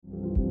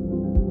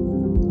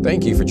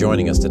Thank you for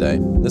joining us today.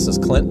 This is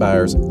Clint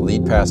Byars,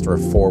 lead pastor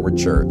of Forward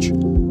Church.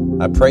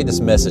 I pray this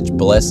message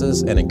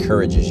blesses and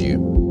encourages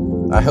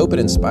you. I hope it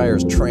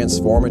inspires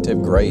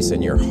transformative grace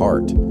in your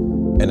heart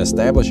and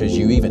establishes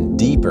you even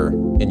deeper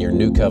in your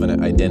new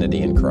covenant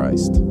identity in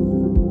Christ.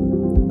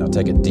 Now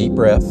take a deep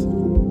breath,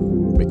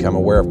 become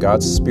aware of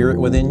God's Spirit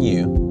within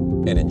you,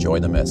 and enjoy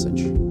the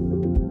message.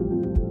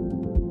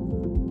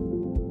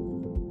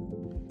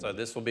 So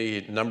this will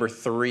be number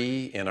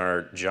 3 in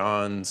our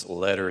John's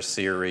letter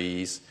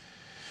series.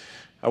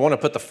 I want to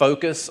put the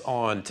focus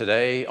on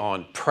today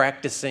on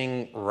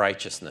practicing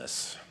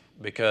righteousness,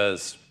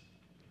 because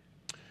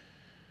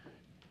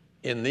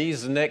in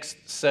these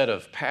next set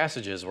of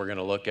passages we're going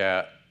to look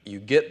at,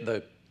 you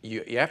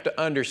have to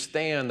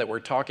understand that we're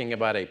talking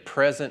about a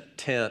present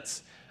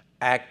tense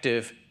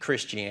active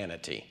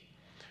Christianity.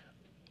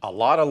 A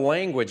lot of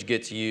language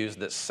gets used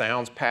that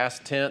sounds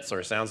past tense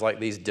or sounds like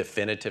these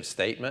definitive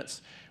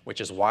statements, which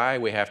is why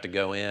we have to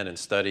go in and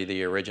study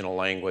the original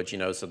language.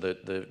 So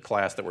the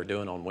class that we're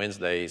doing on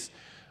Wednesdays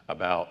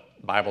about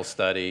Bible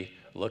study,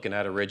 looking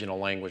at original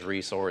language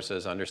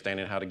resources,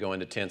 understanding how to go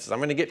into tenses. I'm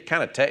going to get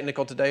kind of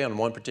technical today on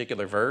one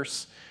particular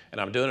verse, and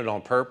I'm doing it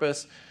on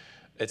purpose.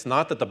 It's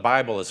not that the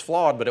Bible is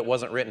flawed, but it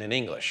wasn't written in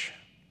English.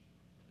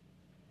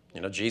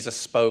 Jesus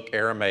spoke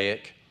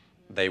Aramaic.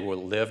 They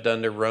lived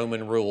under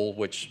Roman rule,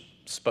 which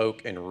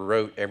spoke and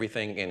wrote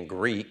everything in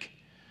Greek.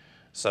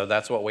 So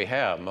that's what we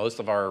have. Most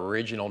of our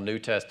original New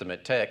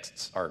Testament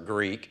texts are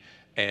Greek,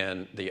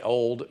 and the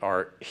Old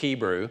are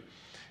Hebrew.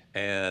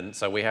 And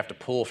so we have to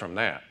pull from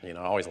that. I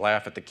always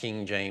laugh at the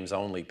King James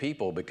only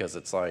people, because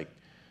it's like,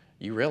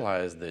 you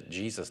realize that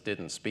Jesus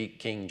didn't speak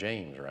King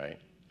James, right?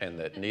 And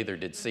that neither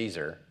did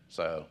Caesar.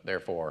 So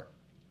therefore,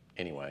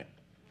 anyway,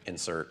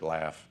 insert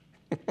laugh.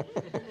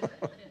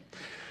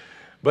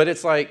 But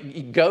it's like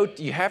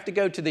you have to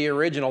go to the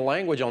original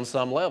language on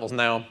some levels.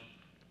 Now,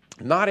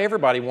 not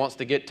everybody wants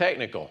to get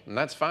technical, and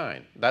that's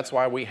fine. That's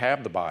why we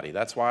have the body.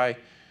 That's why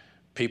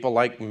people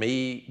like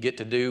me get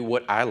to do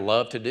what I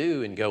love to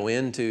do and go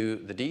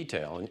into the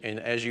detail. And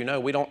as you know,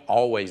 we don't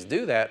always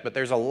do that, but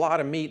there's a lot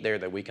of meat there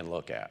that we can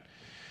look at.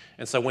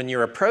 And so when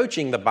you're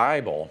approaching the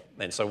Bible,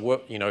 and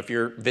so if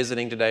you're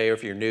visiting today, or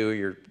if you're new,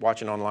 you're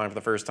watching online for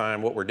the first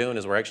time, what we're doing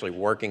is we're actually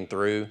working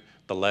through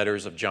the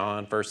letters of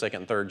John, 1st, 2nd,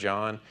 and 3rd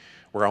John.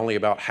 We're only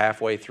about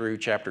halfway through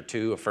chapter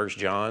 2 of 1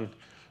 John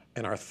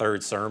in our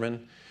 3rd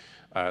sermon.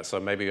 So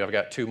maybe I've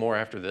got 2 more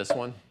after this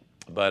one.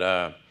 But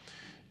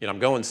I'm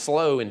going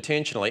slow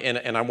intentionally.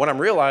 And what I'm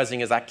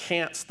realizing is I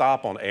can't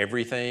stop on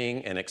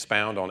everything and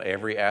expound on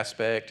every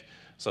aspect.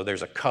 So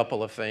there's a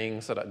couple of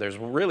things. There's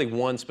really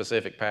one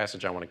specific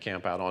passage I want to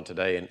camp out on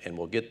today, and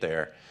we'll get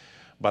there.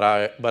 But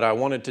I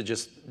wanted to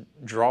just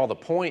draw the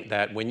point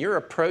that when you're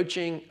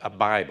approaching a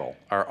Bible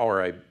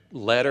or a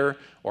letter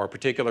or a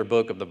particular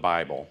book of the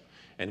Bible,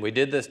 and we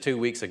did this 2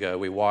 weeks ago,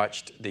 we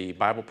watched the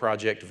Bible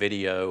Project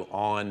video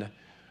on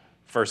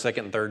 1st, 2nd,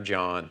 and 3rd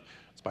John.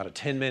 It's about a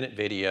 10-minute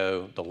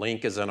video. The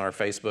link is in our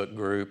Facebook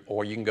group,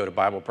 or you can go to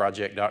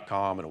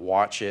BibleProject.com and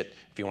watch it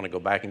if you want to go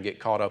back and get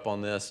caught up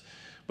on this.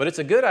 But it's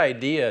a good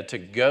idea to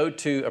go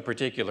to a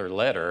particular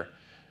letter,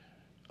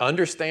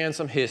 understand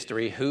some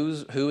history,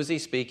 who is he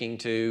speaking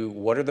to,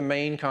 what are the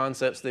main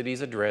concepts that he's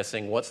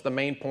addressing, what's the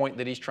main point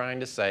that he's trying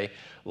to say,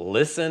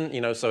 listen,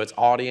 so it's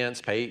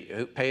audience, pay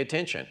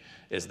attention.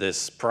 Is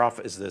this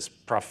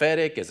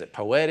prophetic? Is it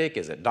poetic?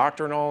 Is it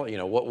doctrinal?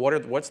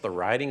 What's the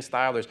writing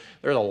style? There's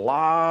a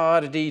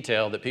lot of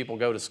detail that people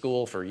go to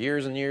school for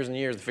years and years and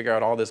years to figure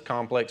out all this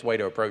complex way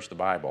to approach the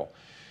Bible.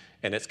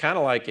 And it's kind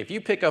of like if you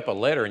pick up a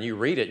letter and you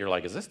read it, you're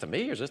like, is this to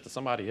me or is this to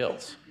somebody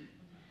else?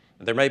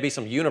 There may be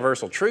some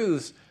universal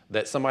truths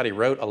that somebody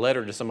wrote a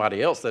letter to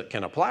somebody else that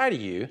can apply to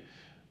you,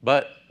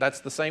 but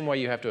that's the same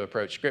way you have to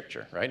approach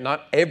Scripture, right?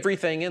 Not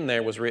everything in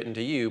there was written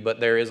to you, but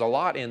there is a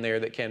lot in there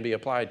that can be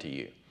applied to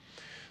you.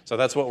 So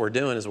that's what we're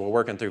doing, is we're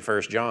working through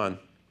 1 John.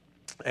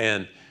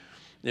 And,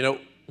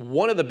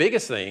 one of the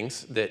biggest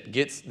things that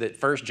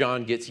 1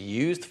 John gets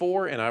used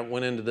for, and I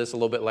went into this a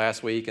little bit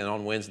last week and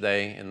on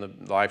Wednesday, and the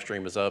live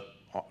stream is up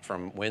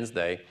from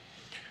Wednesday,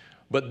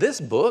 but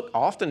this book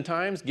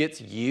oftentimes gets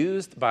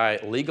used by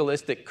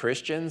legalistic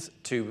Christians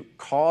to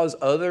cause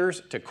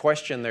others to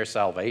question their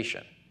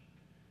salvation.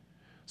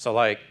 So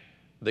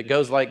that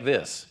goes like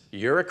this: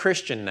 you're a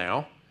Christian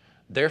now,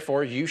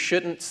 therefore you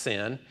shouldn't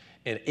sin.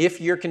 And if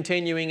you're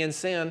continuing in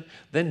sin,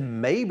 then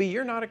maybe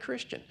you're not a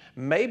Christian.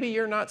 Maybe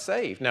you're not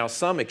saved. Now,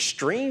 some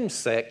extreme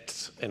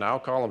sects, and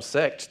I'll call them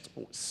sect,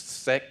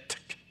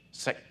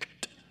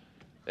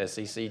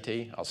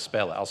 S-E-C-T, I'll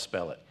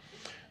spell it.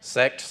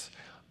 Sects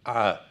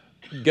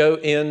go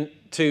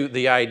into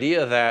the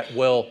idea that,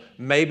 well,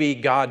 maybe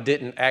God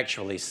didn't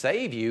actually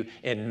save you,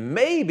 and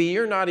maybe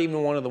you're not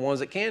even one of the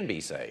ones that can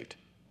be saved.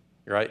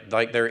 Right?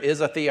 Like there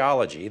is a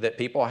theology that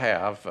people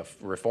have, a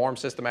Reformed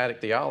systematic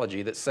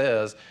theology that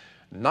says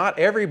not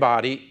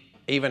everybody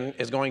even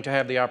is going to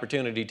have the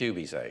opportunity to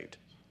be saved.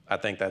 I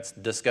think that's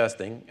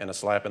disgusting and a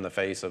slap in the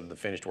face of the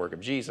finished work of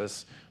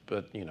Jesus,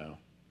 but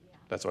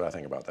that's what I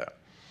think about that.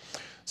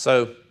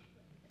 So,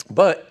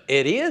 but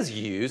it is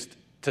used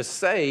to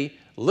say,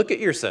 look at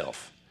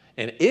yourself.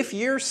 And if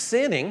you're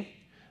sinning,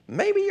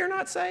 maybe you're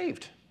not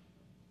saved.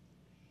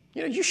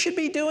 You should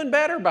be doing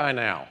better by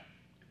now.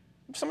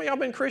 Some of y'all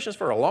been Christians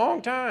for a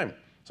long time.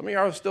 Some of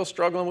y'all are still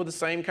struggling with the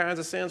same kinds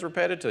of sins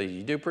repetitively.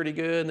 You do pretty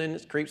good, and then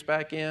it creeps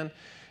back in.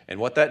 And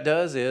what that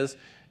does is,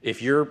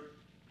 if you're,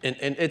 and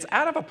it's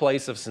out of a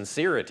place of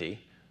sincerity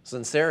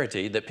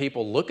that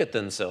people look at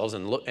themselves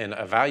and look and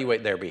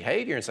evaluate their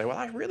behavior and say, well,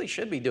 I really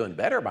should be doing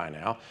better by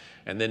now.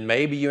 And then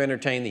maybe you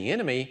entertain the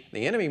enemy.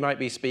 The enemy might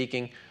be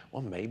speaking,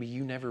 well, maybe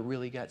you never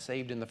really got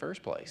saved in the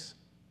first place.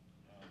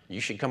 You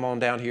should come on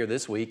down here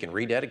this week and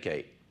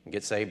rededicate and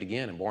get saved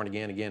again and born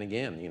again,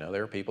 again.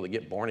 There are people that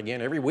get born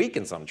again every week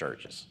in some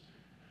churches.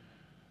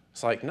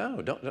 It's like,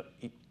 no, don't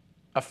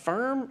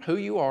affirm who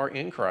you are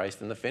in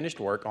Christ and the finished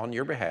work on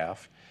your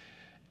behalf.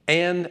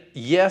 And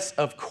yes,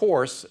 of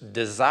course,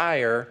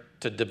 desire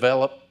to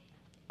develop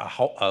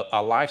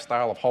a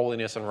lifestyle of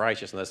holiness and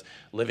righteousness,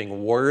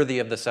 living worthy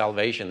of the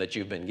salvation that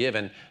you've been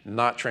given,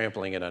 not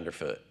trampling it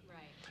underfoot.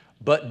 Right.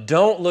 But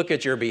don't look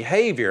at your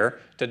behavior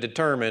to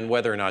determine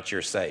whether or not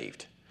you're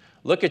saved.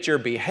 Look at your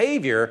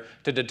behavior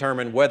to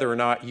determine whether or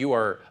not you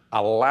are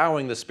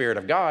allowing the Spirit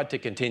of God to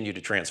continue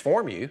to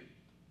transform you,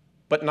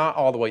 but not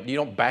all the way. You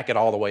don't back it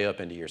all the way up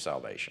into your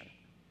salvation.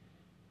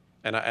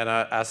 And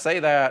I say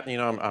that,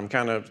 I'm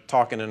kind of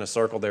talking in a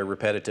circle there,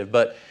 repetitive,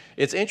 but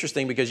it's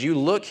interesting because you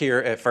look here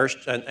at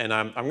first, and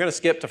I'm going to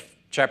skip to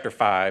chapter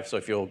 5, so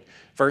if you'll,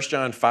 1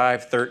 John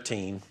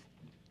 5:13,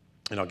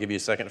 and I'll give you a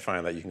second to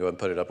find that. You can go ahead and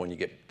put it up when you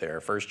get there.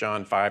 1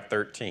 John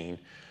 5:13.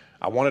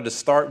 I wanted to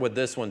start with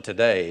this one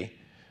today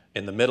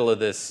in the middle of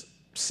this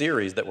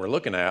series that we're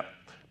looking at,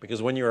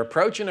 because when you're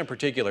approaching a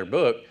particular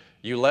book,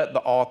 you let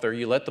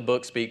the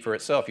book speak for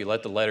itself. You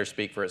let the letter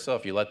speak for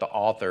itself. You let the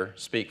author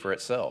speak for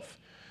itself.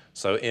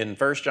 So in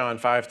 1 John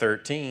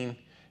 5:13,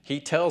 he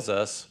tells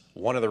us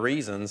one of the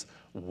reasons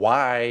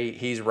why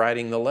he's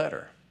writing the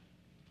letter.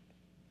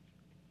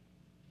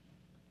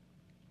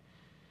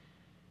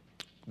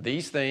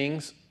 These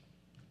things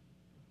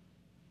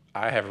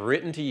I have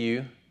written to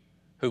you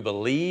who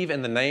believe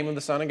in the name of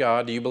the Son of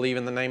God. Do you believe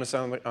in the name of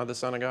the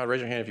Son of God?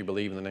 Raise your hand if you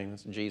believe in the name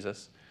of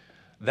Jesus.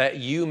 That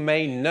you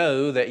may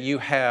know that you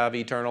have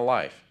eternal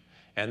life,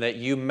 and that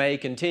you may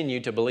continue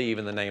to believe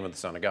in the name of the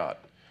Son of God.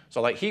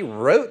 So he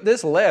wrote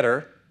this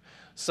letter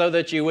so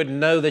that you would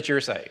know that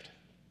you're saved.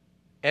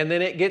 And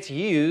then it gets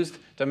used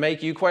to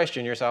make you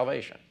question your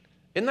salvation.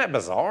 Isn't that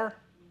bizarre?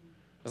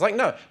 It's like,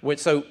 no.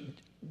 So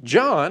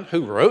John,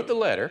 who wrote the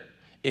letter,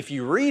 if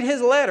you read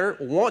his letter,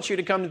 wants you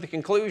to come to the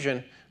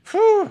conclusion,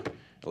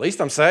 at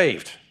least I'm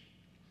saved.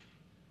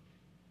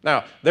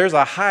 Now, there's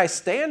a high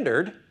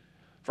standard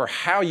for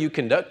how you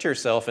conduct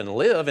yourself and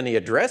live, and he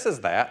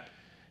addresses that.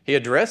 He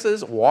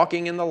addresses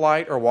walking in the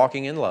light or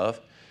walking in love.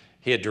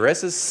 He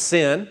addresses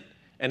sin,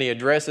 and he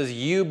addresses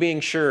you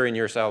being sure in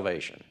your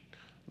salvation.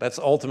 That's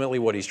ultimately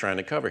what he's trying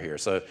to cover here.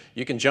 So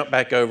you can jump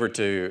back over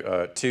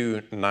to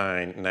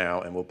 2:9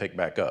 now, and we'll pick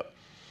back up.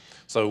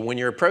 So when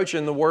you're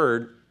approaching the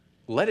Word,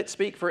 let it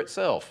speak for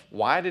itself.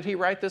 Why did he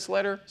write this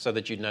letter? So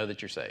that you'd know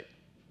that you're saved.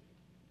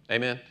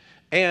 Amen?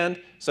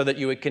 And so that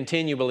you would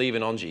continue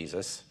believing on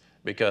Jesus,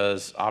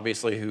 because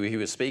obviously who he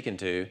was speaking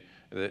to,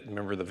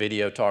 remember the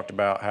video talked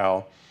about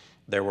how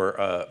there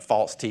were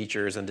false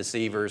teachers and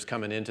deceivers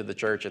coming into the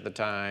church at the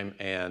time,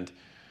 and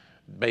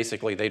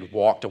basically they'd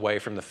walked away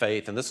from the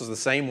faith. And this was the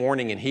same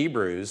warning in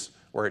Hebrews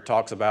where it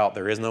talks about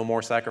there is no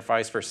more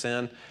sacrifice for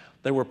sin.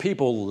 There were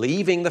people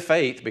leaving the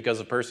faith because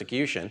of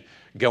persecution,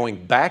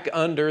 going back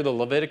under the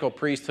Levitical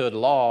priesthood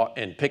law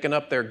and picking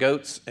up their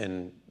goats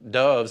and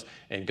doves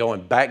and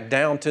going back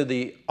down to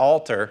the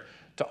altar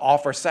to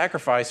offer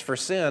sacrifice for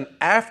sin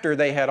after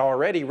they had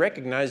already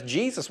recognized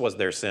Jesus was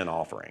their sin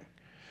offering.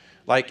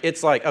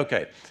 It's like,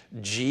 okay,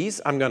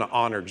 I'm going to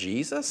honor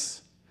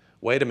Jesus.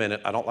 Wait a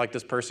minute, I don't like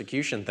this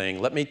persecution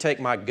thing. Let me take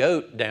my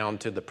goat down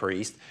to the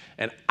priest,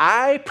 and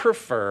I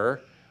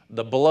prefer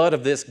the blood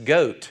of this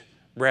goat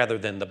rather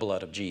than the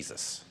blood of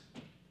Jesus.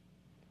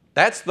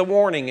 That's the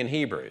warning in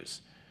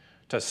Hebrews,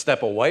 to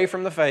step away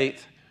from the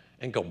faith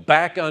and go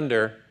back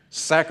under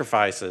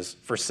sacrifices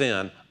for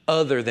sin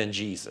other than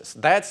Jesus.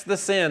 That's the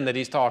sin that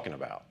he's talking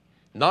about.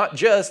 Not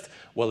just,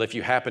 well, if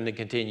you happen to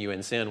continue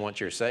in sin once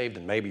you're saved,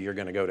 then maybe you're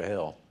going to go to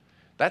hell.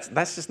 That's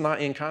just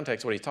not in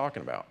context what he's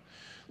talking about.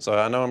 So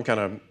I know I'm kind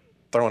of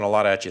throwing a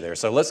lot at you there.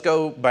 So let's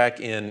go back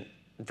in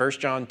 1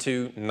 John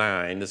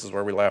 2:9. This is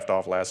where we left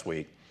off last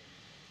week.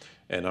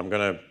 And I'm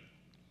going to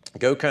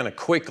go kind of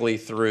quickly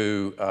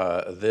through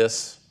the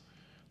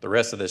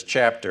rest of this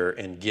chapter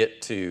and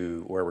get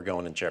to where we're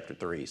going in chapter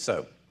 3.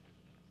 So,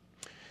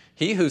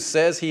 he who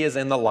says he is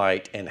in the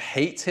light and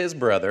hates his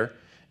brother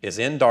is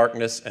in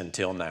darkness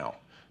until now.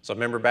 So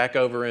remember back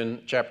over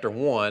in chapter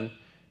 1,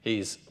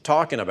 he's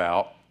talking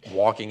about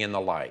walking in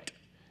the light.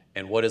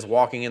 And what is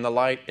walking in the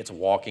light? It's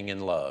walking in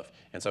love.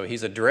 And so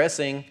he's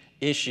addressing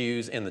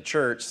issues in the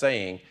church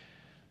saying,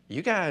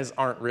 you guys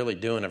aren't really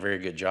doing a very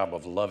good job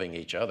of loving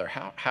each other.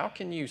 How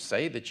can you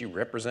say that you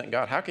represent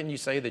God? How can you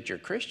say that you're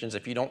Christians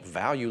if you don't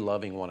value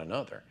loving one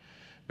another?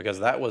 because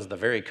that was the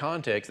very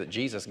context that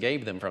Jesus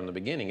gave them from the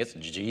beginning. It's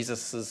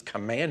Jesus'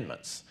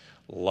 commandments.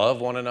 Love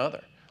one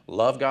another.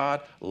 Love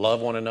God, love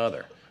one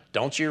another.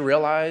 Don't you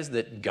realize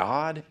that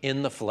God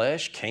in the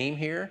flesh came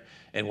here,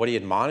 and what he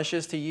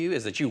admonishes to you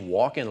is that you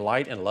walk in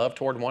light and love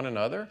toward one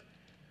another?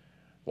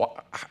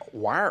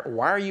 Why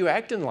are you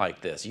acting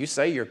like this? You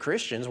say you're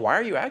Christians. Why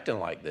are you acting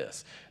like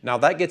this? Now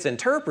that gets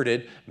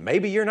interpreted,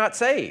 maybe you're not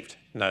saved.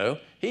 No,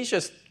 he's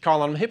just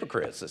calling them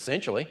hypocrites,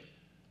 essentially.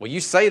 Well, you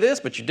say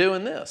this, but you're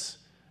doing this.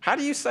 How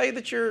do you say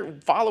that you're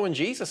following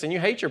Jesus and you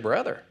hate your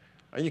brother?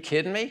 Are you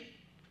kidding me?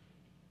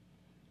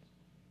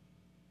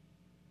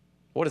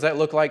 What does that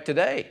look like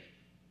today?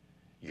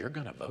 You're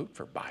going to vote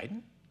for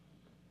Biden?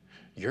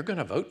 You're going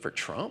to vote for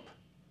Trump?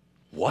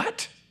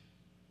 What?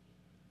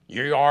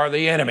 You are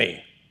the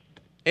enemy.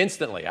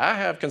 Instantly. I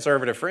have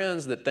conservative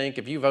friends that think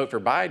if you vote for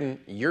Biden,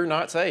 you're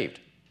not saved.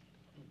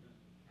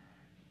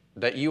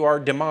 That you are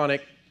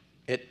demonic.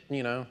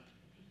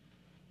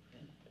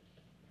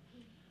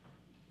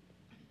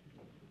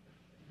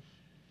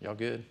 Y'all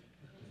good?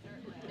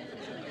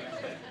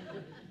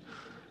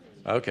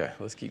 Okay,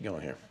 let's keep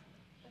going here.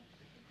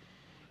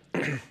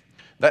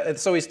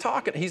 So he's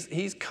talking,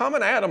 he's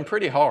coming at them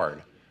pretty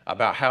hard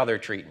about how they're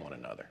treating one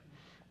another.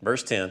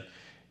 Verse 10,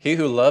 he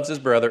who loves his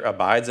brother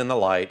abides in the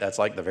light. That's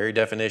like the very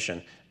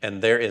definition.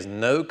 And there is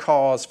no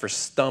cause for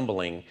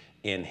stumbling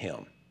in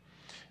him.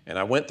 And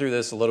I went through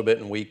this a little bit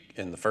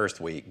in the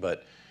first week.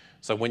 But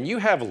so when you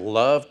have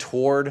love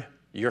toward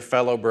your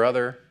fellow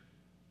brother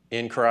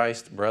in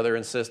Christ, brother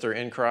and sister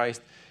in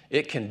Christ,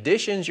 it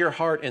conditions your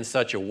heart in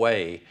such a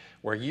way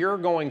where you're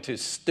going to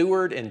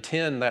steward and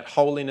tend that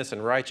holiness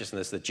and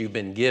righteousness that you've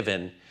been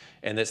given,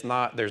 and there's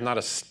not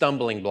a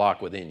stumbling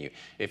block within you.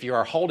 If you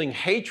are holding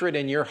hatred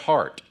in your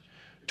heart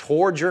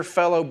towards your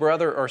fellow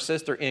brother or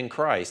sister in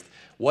Christ,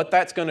 what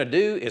that's going to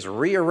do is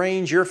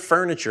rearrange your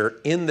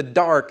furniture in the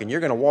dark, and you're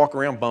going to walk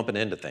around bumping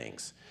into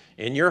things.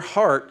 In your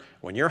heart,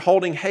 when you're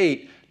holding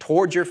hate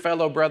towards your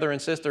fellow brother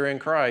and sister in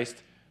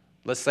Christ,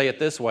 let's say it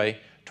this way,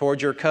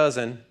 towards your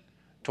cousin,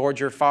 towards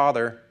your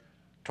father,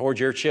 towards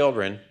your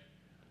children,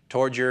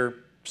 towards your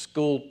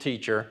school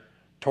teacher,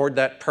 toward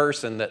that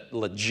person that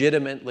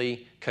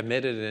legitimately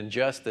committed an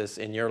injustice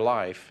in your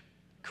life,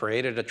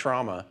 created a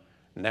trauma,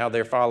 now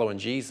they're following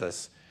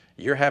Jesus,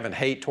 you're having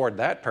hate toward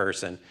that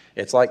person.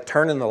 It's like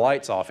turning the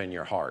lights off in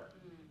your heart.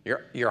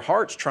 Your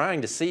heart's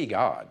trying to see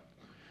God.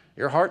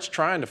 Your heart's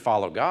trying to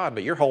follow God,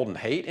 but you're holding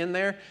hate in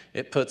there.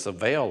 It puts a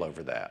veil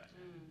over that.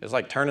 It's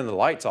like turning the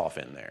lights off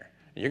in there.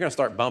 And you're going to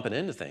start bumping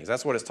into things.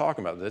 That's what it's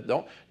talking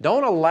about.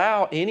 Don't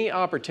allow any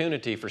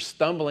opportunity for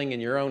stumbling in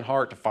your own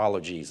heart to follow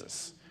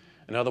Jesus.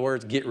 In other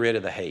words, get rid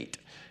of the hate.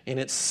 And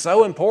it's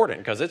so important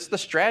because it's the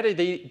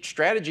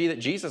strategy that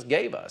Jesus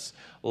gave us.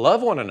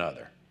 Love one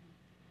another.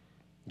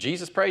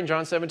 Jesus prayed in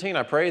John 17,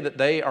 I pray that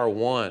they are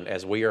one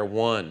as we are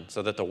one,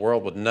 so that the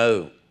world would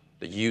know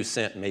that you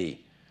sent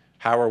me.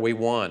 How are we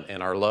one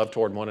in our love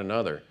toward one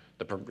another?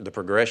 The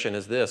progression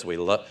is this.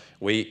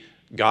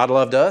 God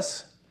loved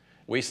us.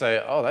 We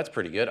say, oh, that's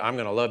pretty good. I'm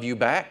going to love you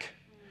back.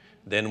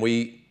 Then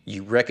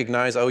you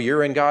recognize, oh,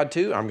 you're in God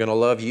too. I'm going to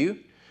love you.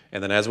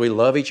 And then as we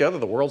love each other,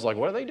 the world's like,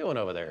 what are they doing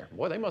over there?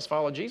 Boy, they must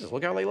follow Jesus.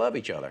 Look how they love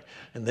each other.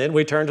 And then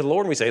we turn to the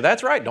Lord and we say,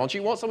 that's right. Don't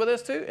you want some of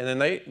this too? And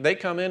then they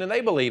come in and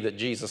they believe that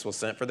Jesus was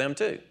sent for them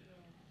too.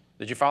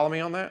 Did you follow me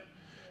on that?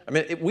 I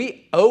mean,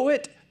 we owe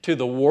it to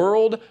the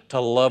world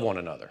to love one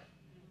another.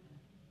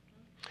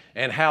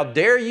 And how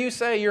dare you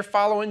say you're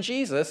following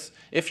Jesus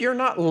if you're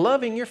not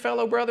loving your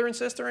fellow brother and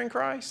sister in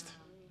Christ?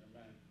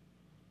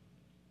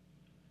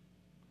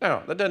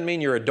 Now, that doesn't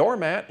mean you're a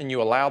doormat and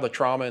you allow the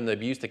trauma and the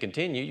abuse to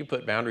continue. You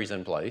put boundaries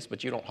in place,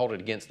 but you don't hold it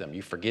against them.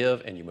 You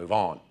forgive and you move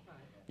on.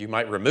 You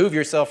might remove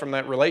yourself from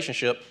that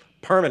relationship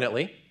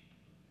permanently,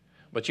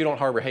 but you don't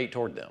harbor hate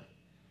toward them.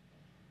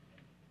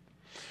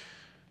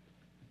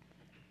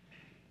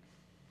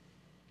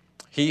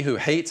 He who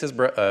hates his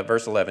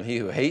verse 11, he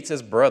who hates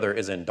his brother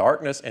is in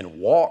darkness and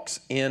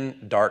walks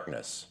in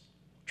darkness.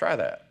 Try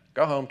that.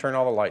 Go home, turn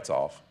all the lights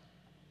off.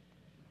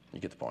 You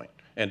get the point.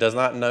 And does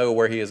not know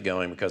where he is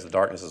going because the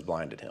darkness has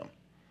blinded him.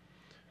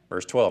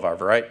 Verse 12, I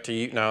write to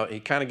you. Now, he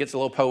kind of gets a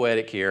little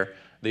poetic here.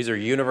 These are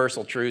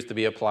universal truths to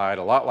be applied,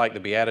 a lot like the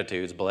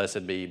Beatitudes,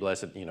 blessed be,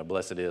 blessed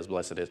is,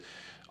 blessed is.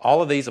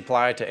 All of these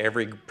apply to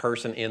every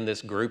person in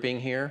this grouping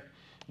here,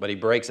 but he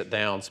breaks it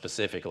down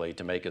specifically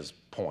to make his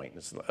point.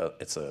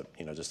 It's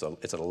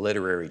a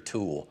literary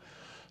tool.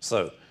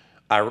 So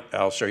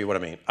I'll show you what I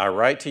mean. I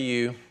write to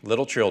you,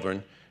 little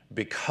children,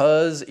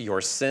 because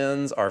your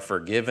sins are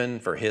forgiven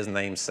for his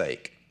name's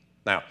sake.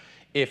 Now,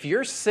 if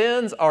your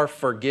sins are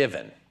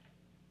forgiven,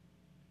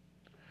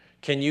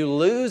 can you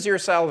lose your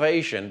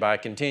salvation by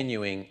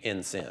continuing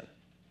in sin?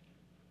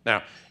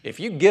 Now, if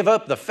you give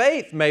up the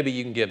faith, maybe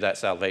you can give that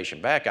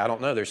salvation back. I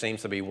don't know. There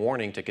seems to be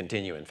warning to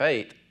continue in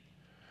faith.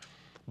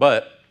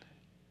 But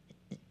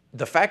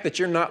the fact that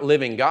you're not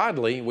living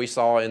godly, we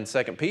saw in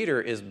 2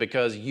 Peter, is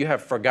because you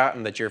have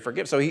forgotten that you're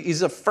forgiven. So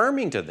he's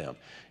affirming to them.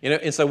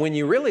 And so when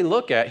you really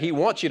look at, he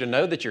wants you to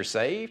know that you're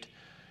saved.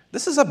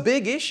 This is a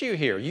big issue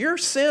here. Your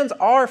sins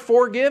are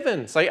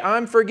forgiven. Say,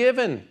 I'm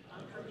forgiven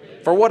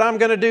for what I'm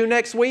going to do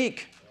next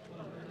week.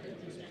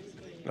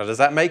 Now, does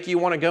that make you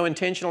want to go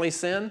intentionally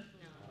sin?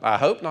 I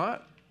hope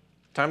not.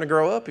 Time to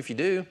grow up if you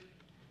do.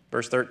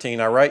 Verse 13,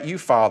 I write you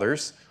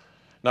fathers.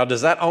 Now,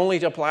 does that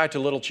only apply to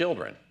little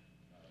children?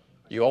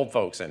 You old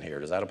folks in here,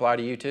 does that apply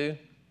to you too?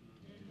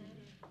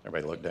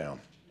 Everybody look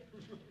down.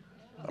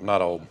 I'm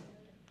not old.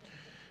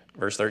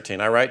 Verse 13,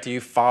 I write to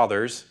you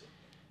fathers.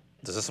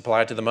 Does this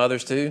apply to the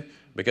mothers too?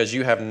 Because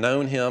you have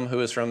known him who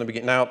is from the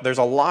beginning. Now, there's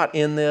a lot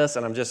in this,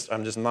 and I'm just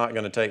not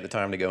going to take the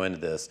time to go into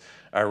this.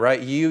 I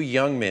write you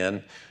young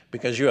men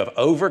because you have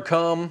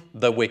overcome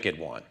the wicked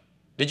one.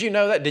 Did you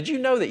know that? Did you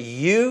know that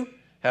you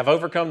have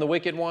overcome the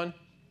wicked one?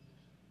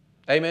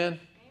 Amen?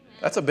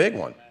 That's a big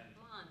one.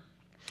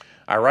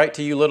 I write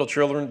to you little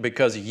children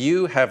because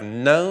you have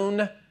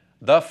known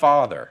the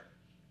Father.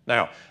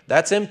 Now,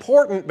 that's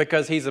important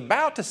because he's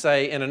about to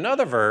say in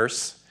another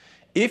verse,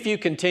 if you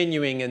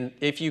continue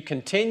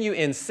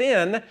in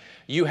sin,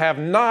 you have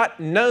not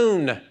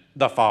known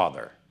the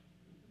Father.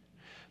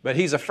 But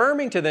he's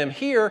affirming to them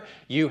here,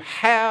 you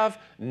have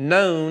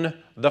known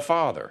the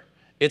Father.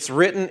 It's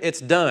written, it's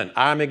done.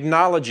 I'm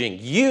acknowledging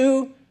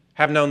you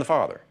have known the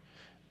Father.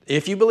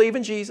 If you believe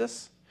in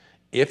Jesus,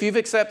 if you've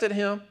accepted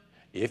him,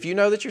 if you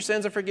know that your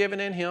sins are forgiven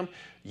in him,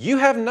 you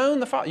have known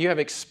the Father. You have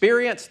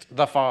experienced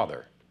the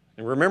Father.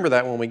 And remember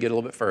that when we get a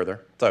little bit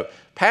further. So,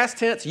 past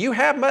tense, you've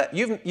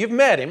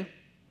met him.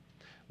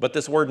 But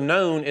this word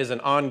known is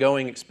an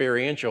ongoing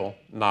experiential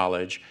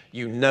knowledge.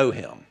 You know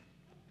him.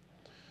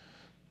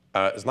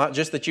 It's not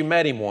just that you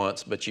met him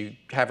once, but you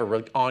have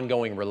an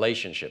ongoing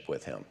relationship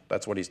with him.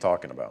 That's what he's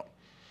talking about.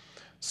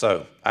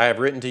 So, I have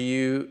written to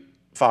you,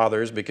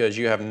 fathers, because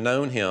you have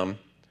known him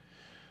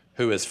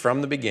who is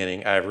from the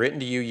beginning. I have written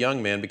to you,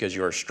 young men, because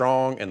you are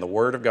strong and the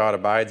word of God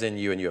abides in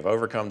you and you have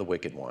overcome the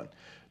wicked one.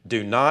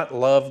 Do not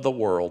love the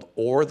world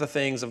or the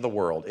things of the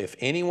world. If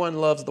anyone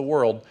loves the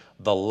world,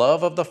 the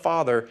love of the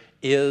Father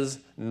is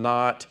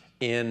not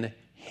in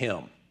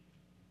him.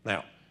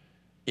 Now,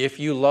 if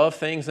you love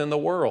things in the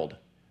world,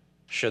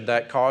 should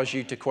that cause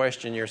you to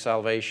question your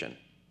salvation?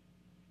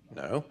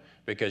 No,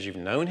 because you've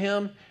known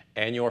him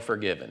and you're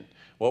forgiven.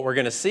 What we're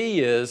going to see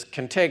is,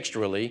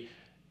 contextually,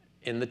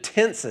 in the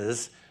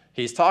tenses,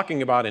 he's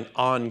talking about an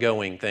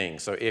ongoing thing.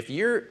 So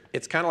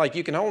it's kind of like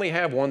you can only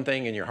have one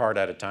thing in your heart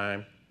at a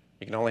time.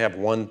 You can only have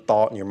one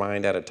thought in your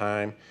mind at a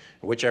time.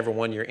 Whichever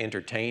one you're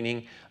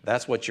entertaining,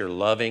 that's what you're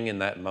loving in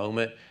that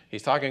moment.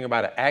 He's talking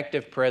about an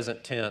active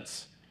present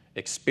tense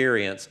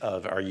experience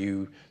of, are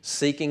you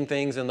seeking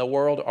things in the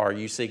world or are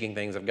you seeking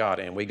things of God?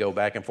 And we go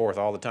back and forth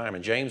all the time.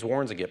 And James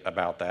warns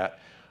about that,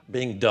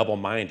 being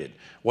double-minded.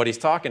 What he's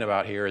talking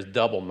about here is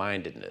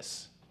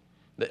double-mindedness.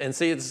 And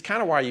see, it's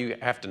kind of why you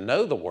have to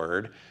know the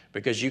Word,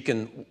 because you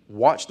can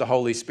watch the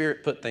Holy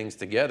Spirit put things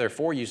together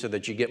for you so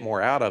that you get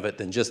more out of it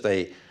than just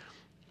a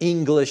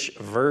English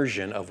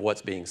version of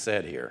what's being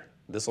said here.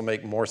 This will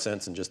make more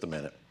sense in just a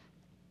minute.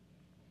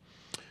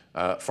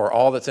 For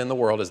all that's in the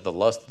world is the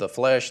lust of the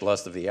flesh,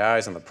 lust of the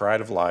eyes, and the pride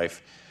of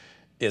life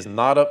is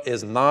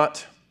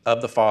not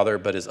of the Father,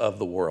 but is of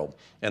the world.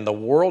 And the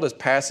world is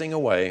passing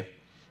away,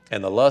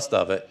 and the lust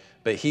of it,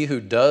 but he who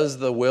does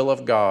the will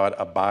of God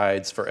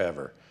abides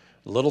forever.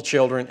 Little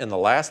children, in the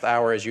last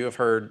hour, as you have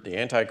heard, the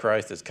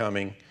Antichrist is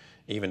coming.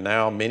 Even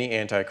now, many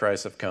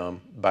Antichrists have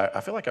come. I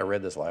feel like I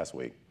read this last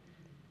week.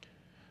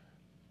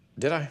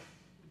 Did I?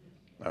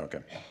 Okay.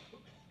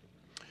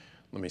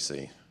 Let me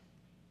see.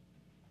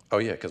 Oh,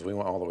 yeah, because we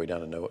went all the way down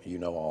to know you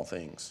know all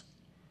things.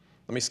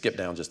 Let me skip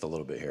down just a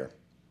little bit here.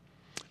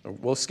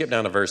 We'll skip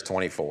down to verse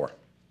 24.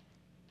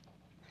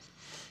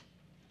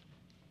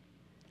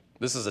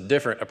 This is a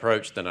different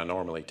approach than I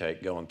normally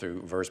take, going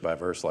through verse by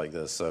verse like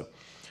this. So,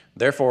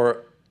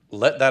 therefore,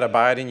 let that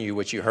abide in you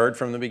which you heard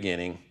from the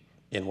beginning.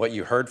 In what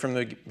you heard from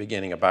the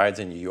beginning abides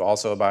in you. You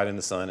also abide in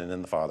the Son and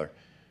in the Father.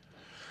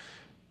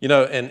 You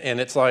know,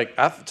 and it's like,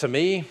 to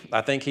me,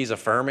 I think he's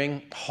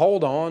affirming,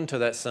 hold on to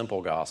that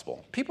simple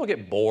gospel. People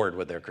get bored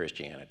with their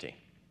Christianity.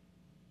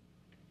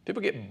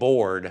 People get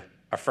bored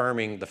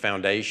affirming the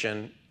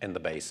foundation and the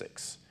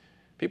basics.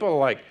 People are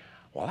like,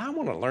 well, I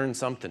want to learn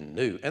something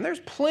new. And there's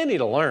plenty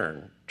to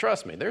learn.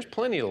 Trust me, there's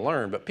plenty to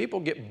learn. But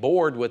people get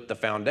bored with the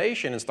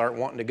foundation and start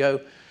wanting to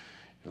go,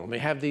 let me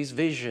have these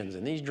visions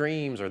and these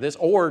dreams or this,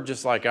 or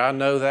just like, I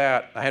know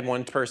that. I had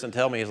one person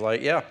tell me, he's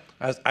like, yeah,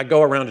 I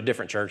go around to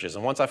different churches.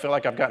 And once I feel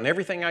like I've gotten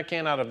everything I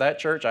can out of that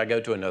church, I go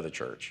to another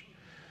church.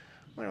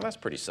 Well, that's a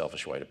pretty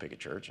selfish way to pick a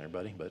church,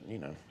 everybody, but, you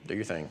know, do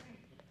your thing.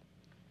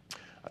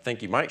 I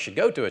think you should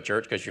go to a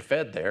church because you're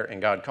fed there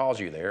and God calls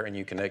you there and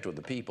you connect with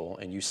the people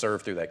and you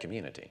serve through that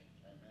community.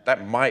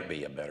 That might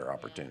be a better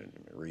opportunity,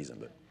 reason.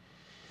 But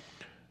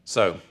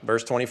so,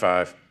 verse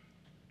 25,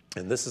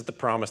 and this is the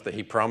promise that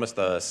he promised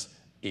us,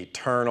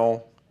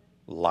 eternal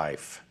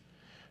life.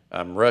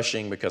 I'm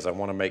rushing because I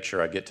want to make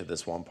sure I get to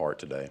this one part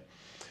today.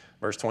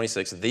 Verse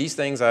 26, these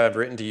things I have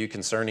written to you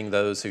concerning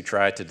those who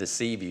try to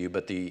deceive you,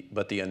 but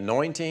the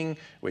anointing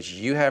which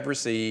you have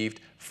received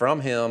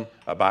from him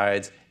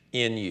abides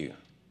in you.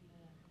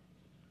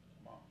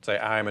 Say,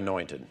 I am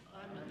anointed.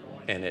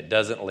 And it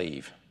doesn't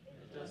leave.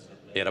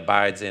 It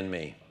abides in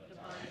me.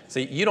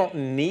 See, you don't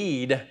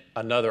need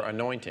another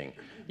anointing.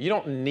 You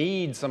don't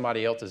need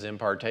somebody else's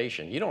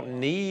impartation. You don't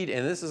need,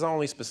 and this is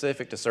only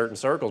specific to certain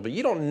circles, but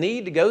you don't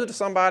need to go to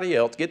somebody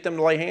else, get them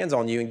to lay hands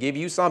on you and give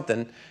you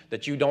something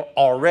that you don't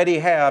already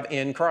have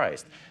in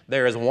Christ.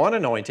 There is one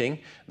anointing,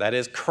 that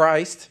is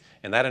Christ,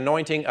 and that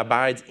anointing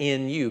abides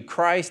in you.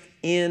 Christ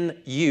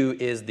in you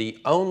is the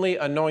only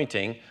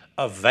anointing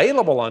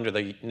available under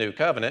the new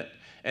covenant,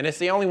 and it's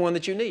the only one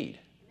that you need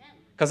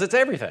because it's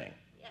everything.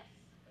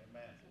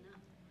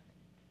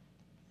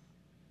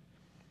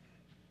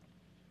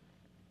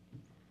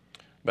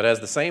 But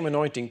as the same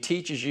anointing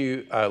teaches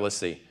you,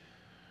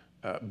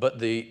 but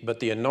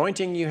the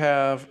anointing you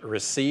have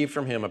received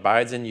from him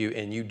abides in you,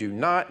 and you do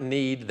not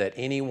need that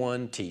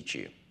anyone teach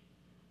you.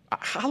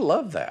 I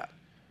love that.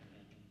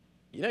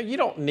 You know, you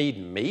don't need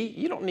me.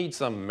 You don't need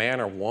some man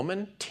or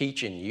woman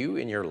teaching you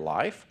in your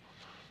life.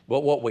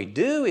 But what we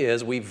do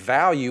is we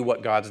value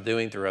what God's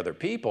doing through other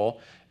people,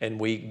 and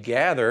we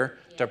gather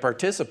to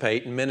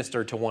participate and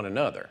minister to one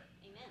another.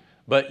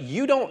 But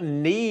you don't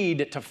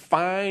need to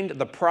find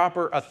the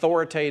proper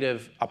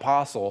authoritative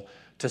apostle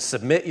to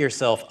submit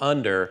yourself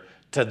under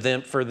to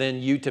them for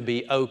then you to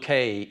be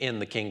okay in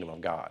the kingdom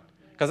of God.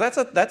 Because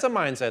that's a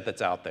mindset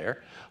that's out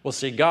there. Well,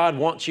 see, God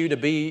wants you to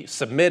be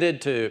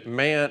submitted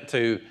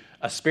to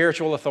a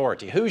spiritual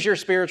authority. Who's your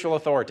spiritual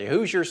authority?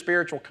 Who's your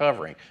spiritual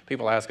covering?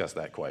 People ask us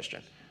that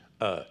question.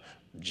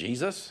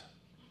 Jesus?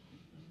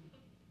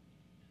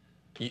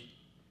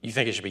 You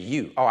think it should be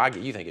you? Oh,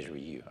 you think it should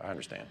be you. I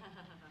understand.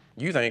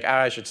 You think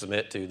I should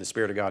submit to the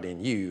Spirit of God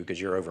in you because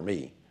you're over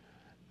me.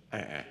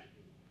 And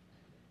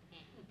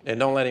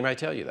don't let anybody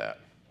tell you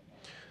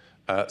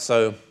that.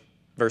 So,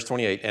 verse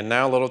 28, and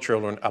now, little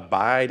children,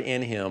 abide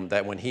in him,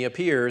 that when he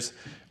appears,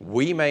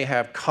 we may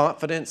have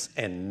confidence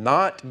and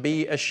not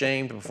be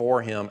ashamed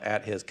before him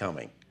at his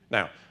coming.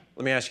 Now,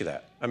 let me ask you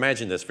that.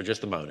 Imagine this for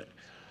just a moment.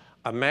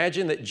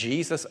 Imagine that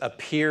Jesus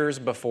appears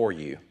before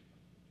you.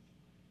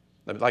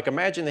 Like,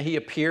 imagine that he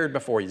appeared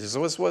before you. This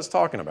is what it's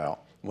talking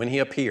about. When he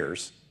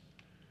appears.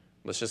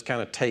 Let's just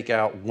kind of take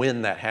out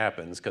when that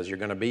happens, because you're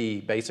going to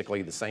be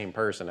basically the same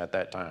person at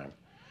that time.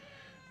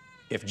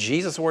 If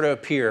Jesus were to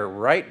appear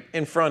right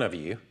in front of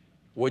you,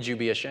 would you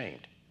be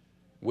ashamed?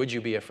 Would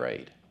you be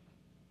afraid?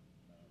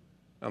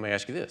 Let me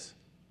ask you this.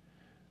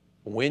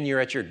 When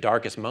you're at your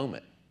darkest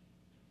moment,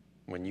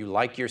 when you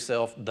like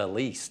yourself the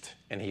least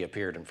and he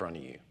appeared in front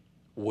of you,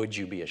 would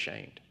you be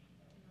ashamed?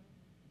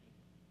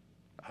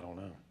 I don't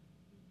know.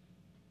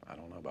 I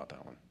don't know about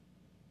that one.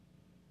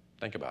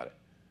 Think about it.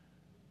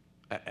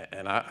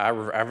 And I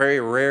very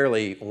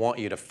rarely want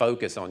you to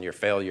focus on your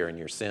failure and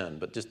your sin,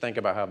 but just think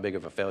about how big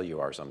of a failure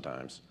you are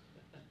sometimes.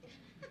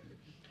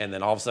 And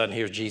then all of a sudden,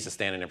 here's Jesus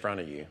standing in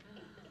front of you.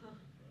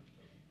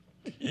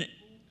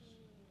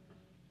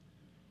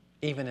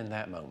 Even in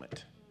that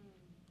moment,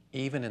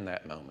 he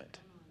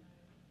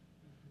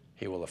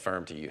will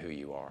affirm to you who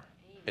you are.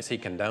 Is he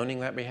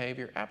condoning that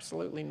behavior?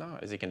 Absolutely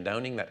not. Is he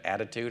condoning that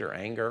attitude or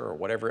anger or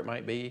whatever it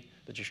might be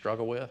that you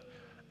struggle with?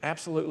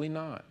 Absolutely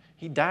not.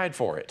 He died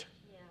for it.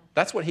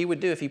 That's what he would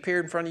do if he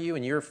appeared in front of you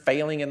and you're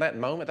failing in that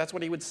moment. That's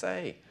what he would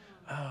say.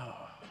 Oh,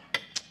 why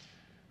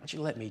don't you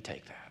let me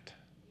take that?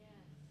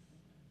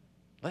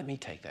 Let me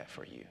take that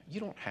for you. You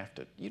don't have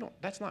to,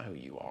 that's not who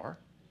you are.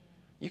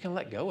 You can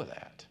let go of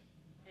that.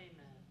 Amen.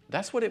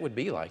 That's what it would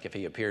be like if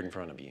he appeared in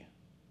front of you.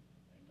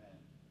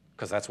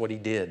 Because that's what he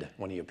did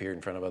when he appeared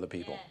in front of other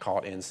people,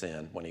 caught in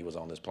sin when he was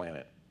on this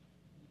planet.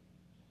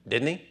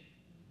 Didn't he?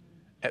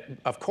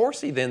 Of course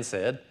he then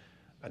said,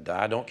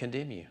 I don't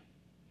condemn you,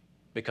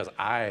 because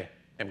I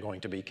am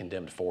going to be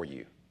condemned for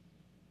you.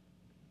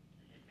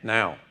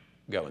 Now,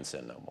 go and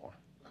sin no more.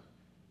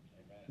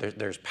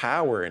 There's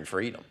power in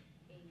freedom.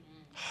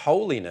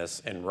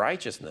 Holiness and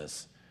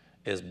righteousness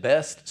is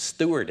best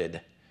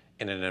stewarded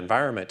in an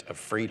environment of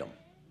freedom.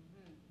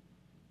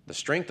 The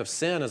strength of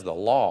sin is the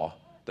law.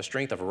 The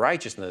strength of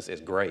righteousness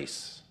is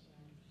grace.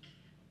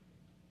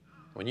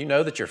 When you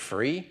know that you're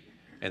free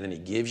and then he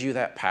gives you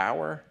that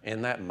power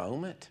in that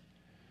moment,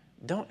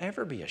 don't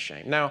ever be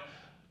ashamed. Now,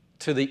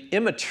 to the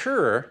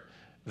immature,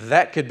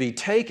 that could be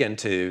taken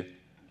to,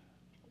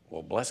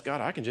 well, bless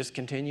God, I can just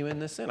continue in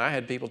this sin. I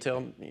had people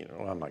tell me,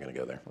 well, I'm not going to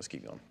go there. Let's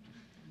keep going.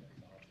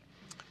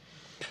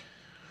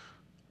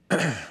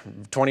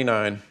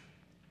 29,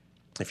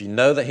 if you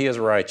know that he is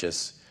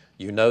righteous,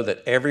 you know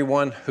that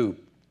everyone who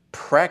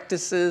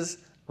practices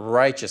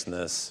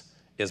righteousness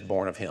is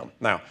born of him.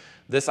 Now,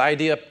 this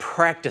idea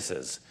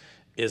practices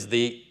is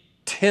the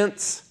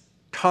tense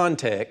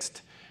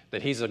context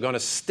that he's going to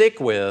stick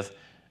with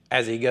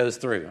as he goes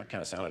through. That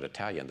kind of sounded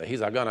Italian, but he's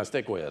going to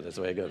stick with. That's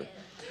the way it goes.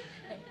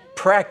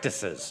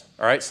 Practices,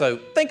 all right? So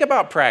think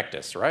about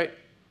practice, right?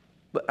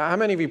 How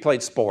many of you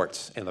played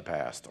sports in the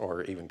past,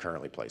 or even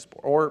currently play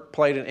sport, or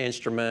played an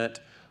instrument,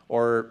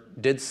 or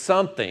did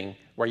something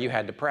where you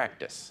had to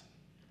practice?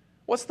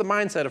 What's the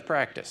mindset of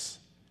practice?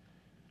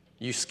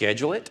 You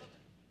schedule it,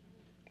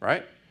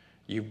 right?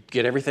 You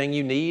get everything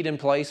you need in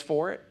place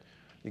for it.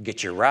 You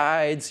get your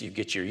rides, you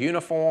get your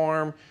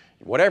uniform,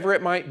 whatever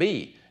it might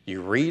be.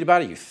 You read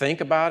about it, you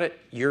think about it.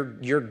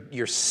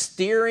 You're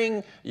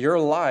steering your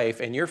life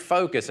and your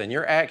focus and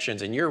your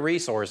actions and your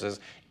resources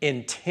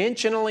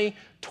intentionally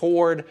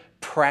toward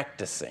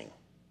practicing.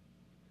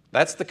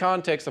 That's the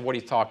context of what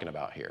he's talking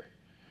about here.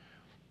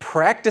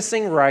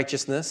 Practicing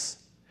righteousness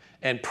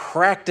and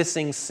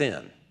practicing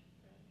sin.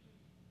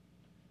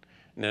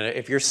 Now,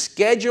 if you're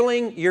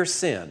scheduling your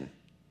sin,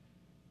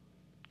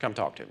 come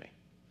talk to me.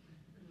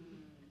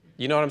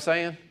 You know what I'm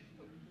saying?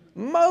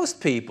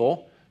 Most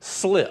people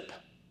slip.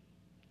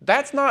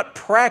 That's not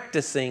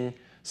practicing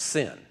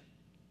sin.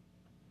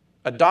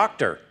 A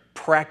doctor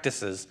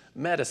practices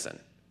medicine.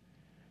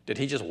 Did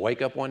he just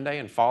wake up one day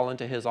and fall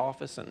into his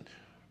office and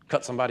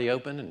cut somebody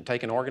open and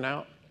take an organ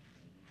out?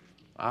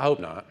 I hope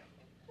not.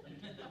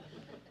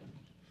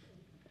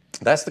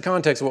 That's the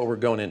context of what we're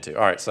going into.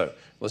 All right, so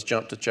let's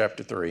jump to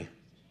chapter 3.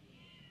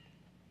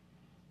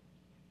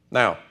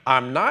 Now,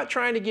 I'm not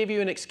trying to give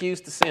you an excuse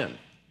to sin.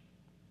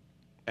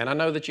 And I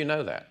know that you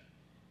know that.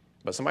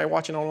 But somebody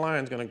watching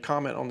online is going to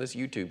comment on this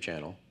YouTube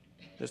channel.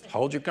 Just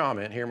hold your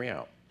comment, hear me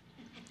out.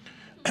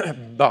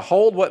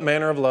 Behold what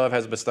manner of love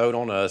has bestowed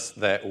on us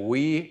that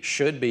we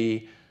should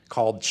be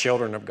called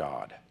children of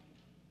God.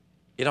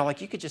 You know, like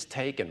you could just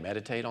take and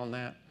meditate on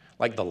that.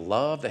 Like the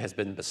love that has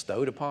been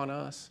bestowed upon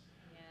us.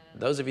 Yeah.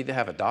 Those of you that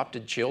have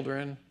adopted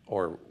children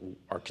or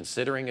are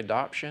considering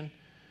adoption,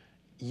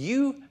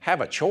 you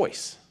have a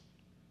choice.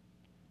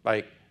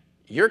 Like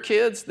your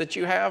kids that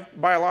you have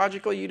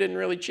biologically, you didn't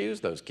really choose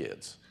those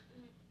kids.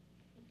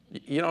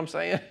 You know what I'm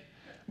saying?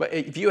 But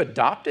if you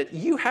adopt it,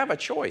 you have a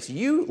choice.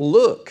 You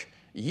look,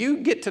 you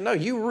get to know,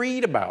 you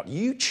read about,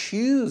 you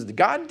choose.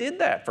 God did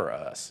that for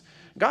us.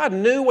 God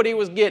knew what he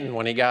was getting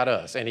when he got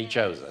us and he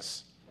chose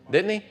us,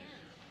 didn't he?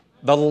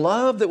 The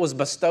love that was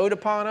bestowed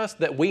upon us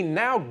that we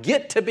now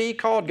get to be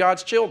called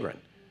God's children.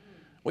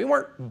 We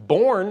weren't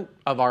born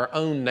of our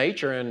own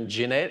nature and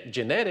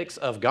genetics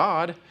of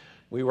God.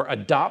 We were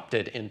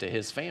adopted into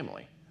his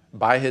family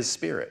by his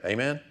Spirit.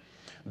 Amen?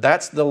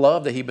 That's the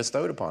love that he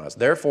bestowed upon us.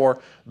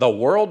 Therefore, the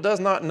world does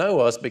not know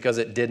us because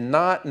it did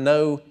not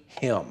know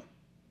him.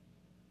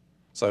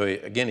 So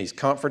again, he's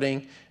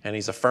comforting and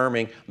he's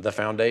affirming the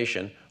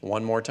foundation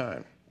one more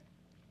time.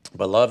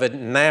 Beloved,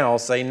 now,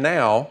 say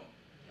now,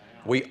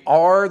 we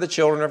are the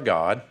children of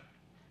God,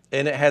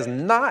 and it has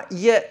not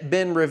yet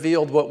been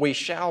revealed what we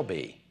shall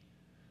be.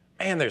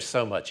 Man, there's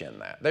so much in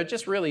that. There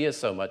just really is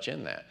so much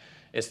in that.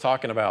 It's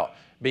talking about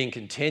being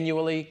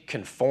continually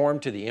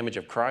conformed to the image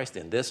of Christ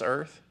in this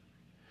earth,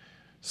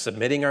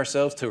 submitting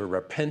ourselves to a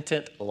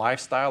repentant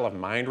lifestyle of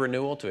mind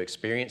renewal to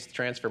experience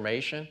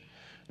transformation,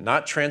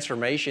 not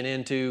transformation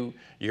into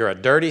you're a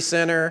dirty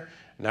sinner,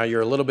 now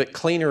you're a little bit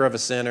cleaner of a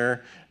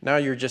sinner, now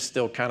you're just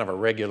still kind of a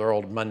regular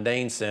old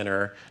mundane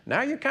sinner,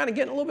 now you're kind of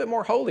getting a little bit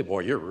more holy.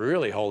 Boy, you're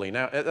really holy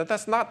now.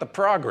 That's not the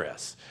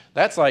progress.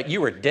 That's like you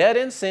were dead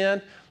in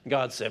sin,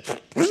 God said,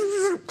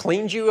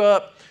 cleaned you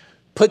up,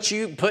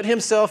 put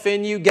himself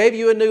in you, gave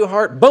you a new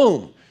heart,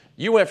 boom,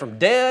 you went from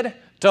dead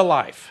to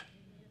life.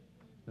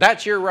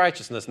 That's your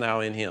righteousness now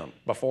in him,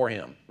 before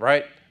him,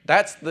 right?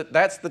 That's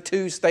the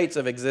two states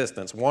of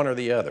existence, one or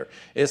the other.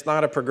 It's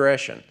not a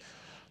progression.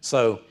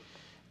 So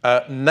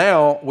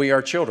now we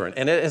are children,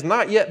 and it has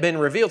not yet been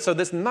revealed. So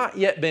this not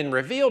yet been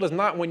revealed is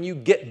not when you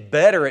get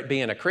better at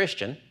being a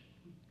Christian.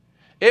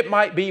 It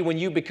might be when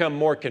you become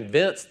more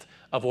convinced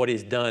of what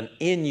he's done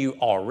in you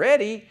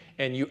already,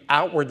 and you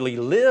outwardly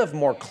live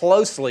more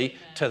closely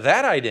to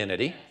that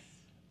identity.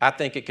 I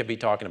think it could be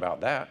talking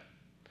about that.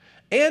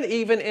 And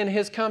even in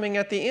his coming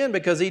at the end,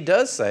 because he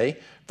does say,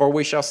 for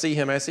we shall see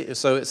him as he is.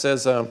 So it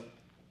says,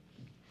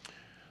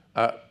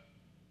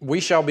 we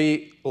shall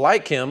be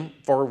like him,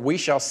 for we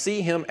shall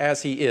see him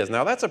as he is.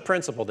 Now that's a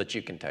principle that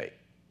you can take.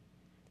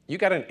 You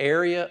got an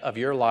area of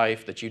your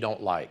life that you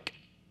don't like.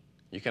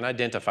 You can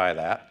identify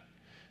that.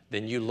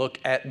 Then you look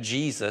at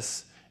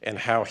Jesus and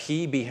how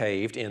he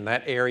behaved in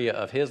that area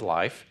of his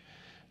life.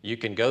 You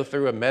can go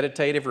through a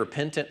meditative,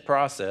 repentant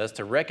process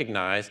to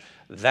recognize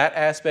that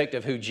aspect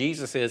of who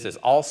Jesus is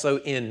also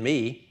in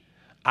me.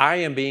 I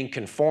am being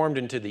conformed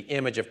into the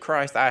image of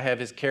Christ. I have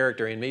his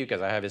character in me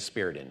because I have his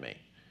Spirit in me.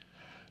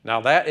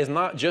 Now that is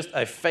not just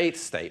a faith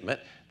statement.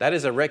 That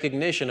is a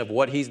recognition of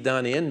what he's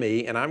done in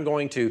me, and I'm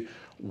going to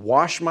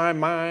wash my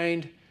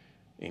mind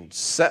and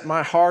set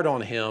my heart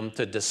on him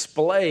to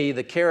display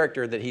the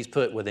character that he's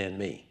put within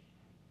me.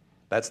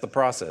 That's the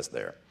process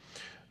there.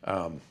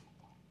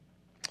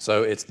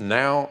 So it's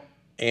now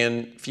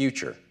and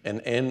future,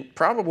 and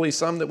probably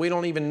some that we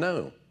don't even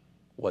know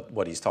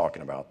what he's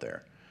talking about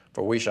there.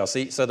 For we shall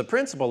see. So the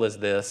principle is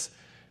this: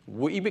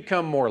 we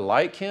become more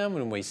like him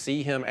when we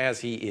see him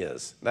as he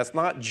is. That's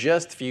not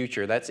just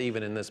future, that's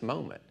even in this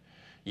moment.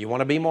 You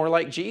want to be more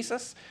like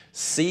Jesus?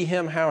 See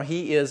him how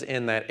he is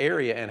in that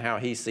area and how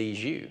he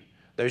sees you.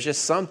 There's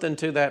just something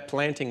to that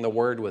planting the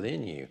word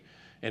within you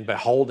and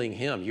beholding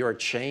him. You are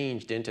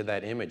changed into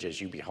that image as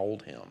you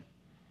behold him.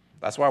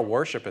 That's why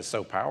worship is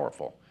so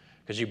powerful,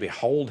 because you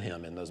behold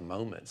him in those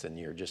moments and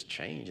you're just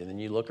changed. And then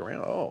you look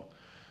around, oh,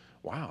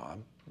 wow,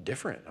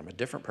 different. I'm a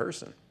different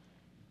person.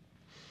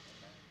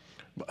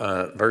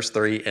 Verse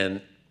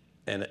 3,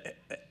 and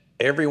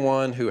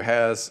everyone who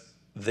has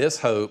this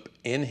hope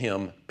in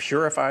him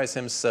purifies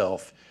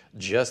himself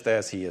just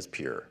as he is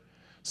pure.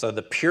 So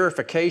the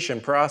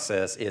purification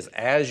process is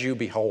as you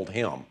behold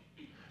him,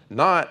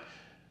 not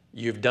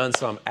you've done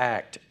some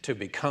act to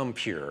become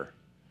pure.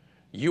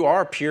 You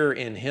are pure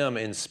in him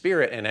in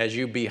spirit, and as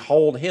you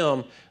behold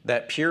him,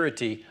 that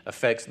purity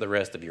affects the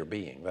rest of your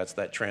being. That's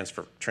that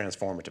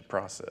transformative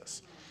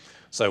process.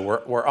 So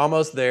we're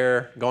almost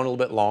there, going a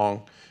little bit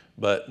long,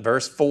 but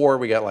verse 4,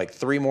 we got like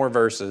 3 more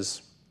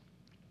verses.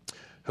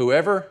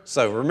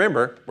 So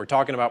remember, we're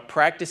talking about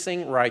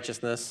practicing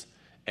righteousness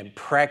and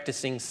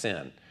practicing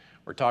sin.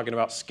 We're talking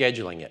about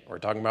scheduling it. We're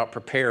talking about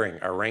preparing,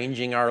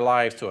 arranging our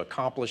lives to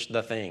accomplish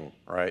the thing,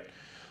 right?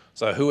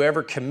 So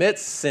whoever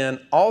commits sin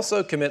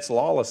also commits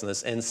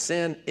lawlessness, and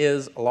sin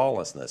is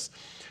lawlessness.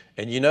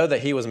 And you know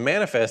that he was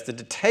manifested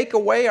to take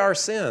away our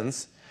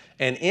sins,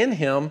 and in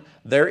him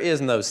there is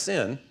no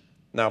sin.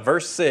 Now,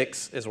 verse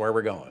 6 is where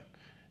we're going.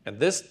 And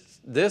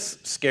this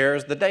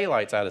scares the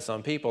daylights out of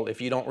some people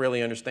if you don't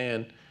really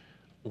understand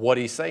what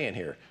he's saying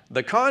here.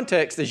 The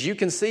context, as you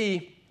can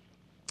see,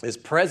 is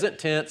present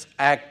tense,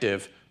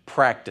 active,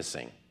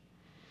 practicing.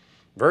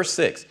 Verse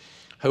 6,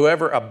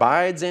 whoever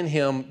abides in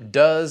him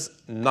does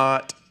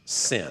not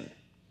sin.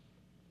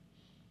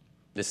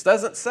 This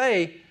doesn't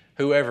say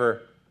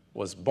whoever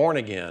was born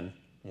again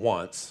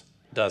once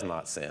does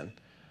not sin.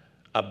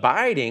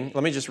 Abiding,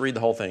 let me just read the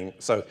whole thing.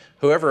 So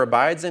whoever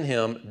abides in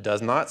him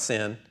does not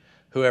sin.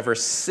 Whoever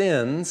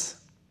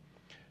sins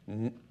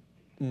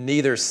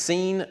neither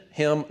seen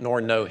him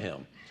nor know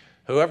him.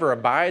 Whoever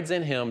abides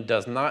in him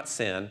does not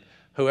sin.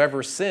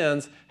 Whoever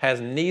sins has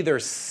neither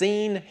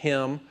seen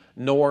him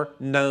nor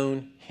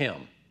known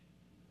him.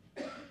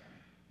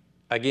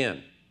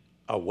 Again,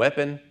 a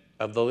weapon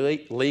of the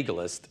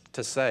legalist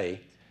to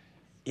say,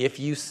 if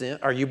you sin,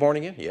 are you born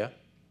again? Yeah.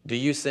 Do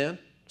you sin?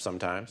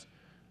 Sometimes.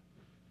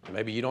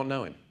 Maybe you don't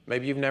know him.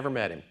 Maybe you've never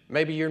met him.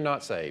 Maybe you're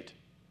not saved.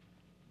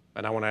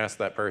 And I want to ask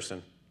that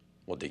person,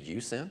 well, do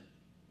you sin?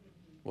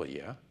 Well,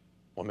 yeah.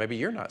 Well, maybe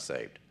you're not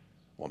saved.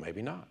 Well,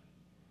 maybe not.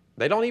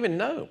 They don't even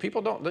know.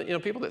 People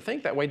that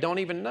think that way don't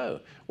even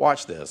know.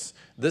 Watch this.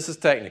 This is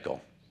technical.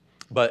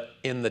 But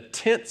in the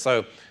tense,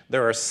 so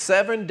there are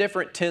 7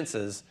 different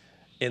tenses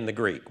in the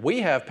Greek. We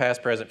have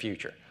past, present,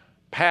 future.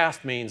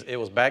 Past means it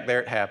was back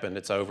there, it happened,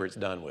 it's over, it's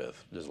done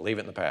with. Just leave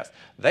it in the past.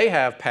 They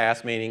have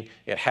past meaning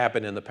it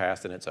happened in the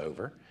past and it's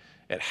over.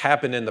 It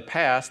happened in the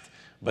past,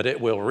 but it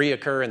will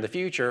reoccur in the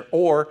future,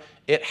 or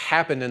it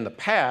happened in the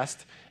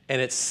past and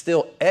it's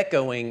still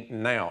echoing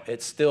now.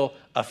 It's still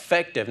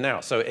effective now.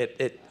 So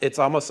it's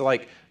almost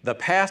like the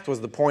past was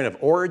the point of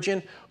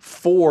origin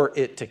for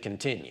it to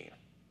continue.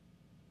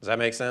 Does that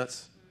make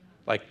sense?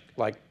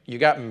 Like you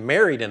got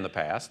married in the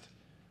past,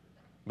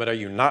 but are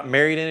you not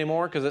married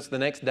anymore because it's the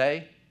next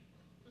day?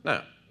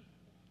 No.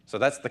 So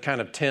that's the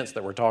kind of tense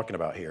that we're talking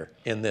about here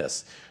in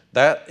this.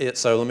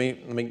 So let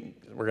me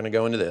we're going to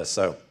go into this.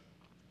 So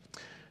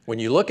when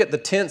you look at the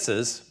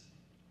tenses,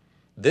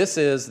 this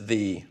is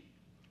the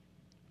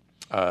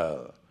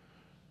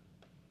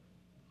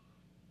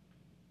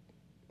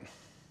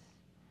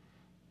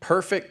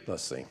perfect,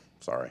 let's see,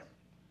 sorry.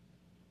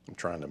 I'm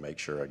trying to make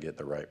sure I get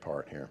the right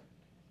part here.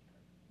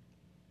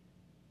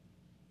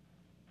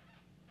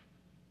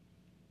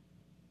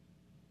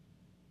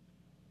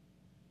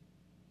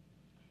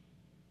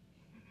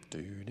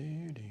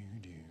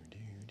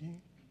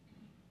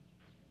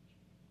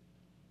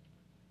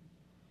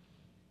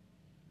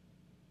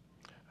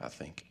 I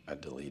think I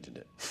deleted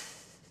it.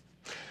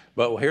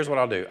 But here's what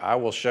I'll do. I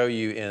will show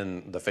you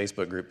in the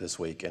Facebook group this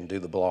week and do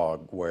the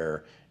blog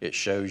where it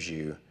shows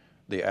you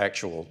the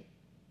actual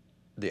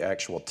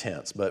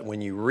tense. But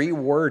when you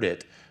reword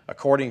it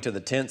according to the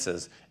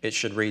tenses, it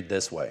should read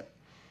this way.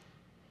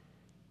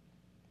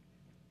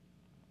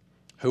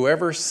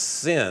 Whoever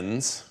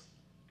sins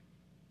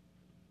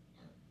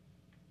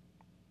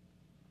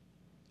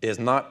is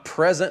not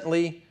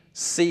presently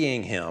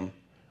seeing him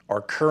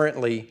or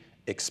currently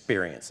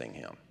experiencing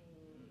him.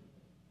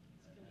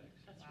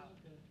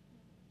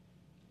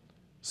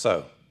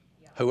 So,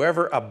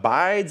 whoever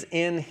abides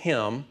in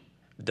him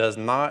does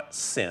not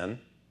sin.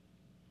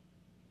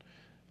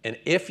 And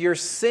if you're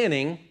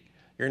sinning,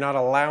 you're not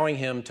allowing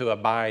him to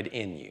abide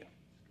in you.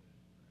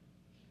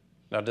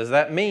 Now, does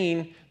that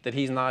mean that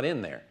he's not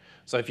in there?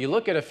 So if you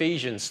look at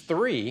Ephesians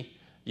 3,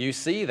 you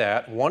see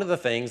that one of the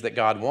things that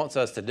God wants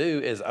us to do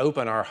is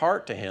open our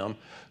heart to him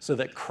so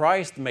that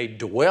Christ may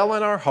dwell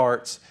in our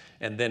hearts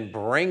and then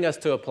bring us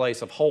to a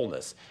place of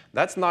wholeness.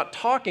 That's not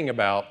talking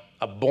about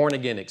a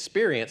born-again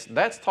experience.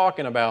 That's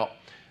talking about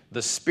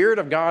the Spirit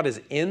of God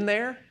is in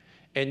there,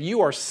 and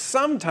you are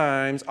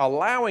sometimes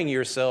allowing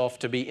yourself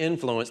to be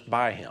influenced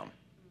by him.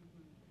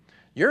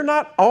 You're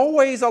not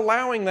always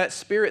allowing that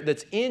Spirit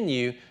that's in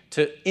you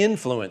to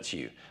influence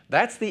you.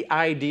 That's the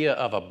idea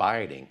of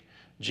abiding.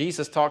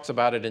 Jesus talks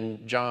about it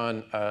in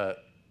John,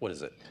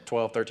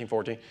 12, 13,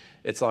 14.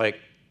 It's like,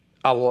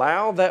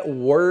 Allow that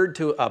word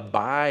to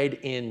abide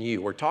in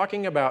you. We're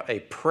talking about a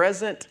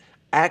present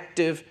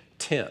active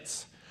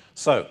tense.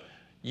 So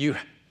you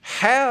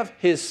have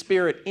his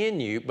spirit in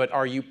you, but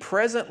are you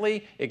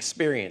presently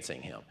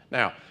experiencing him?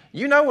 Now,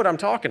 you know what I'm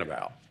talking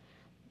about.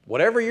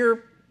 Whatever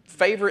your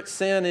favorite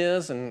sin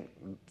is, and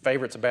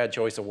favorite's a bad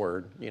choice of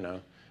word,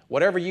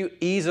 whatever you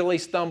easily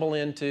stumble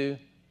into,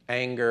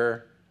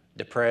 anger,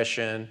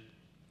 depression,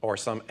 or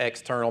some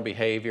external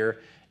behavior,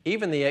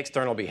 even the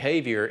external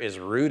behavior is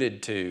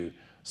rooted to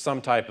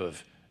some type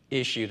of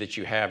issue that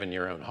you have in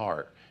your own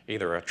heart,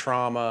 either a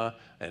trauma,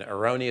 an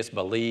erroneous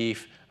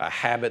belief, a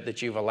habit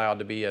that you've allowed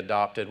to be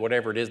adopted,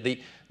 whatever it is.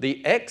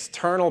 The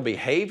external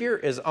behavior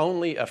is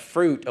only a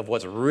fruit of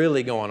what's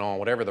really going on,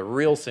 whatever the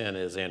real sin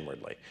is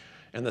inwardly.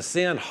 And the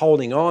sin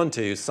holding on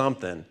to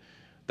something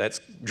that's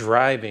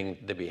driving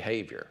the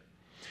behavior.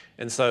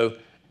 And so,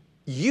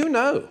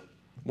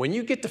 when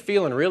you get to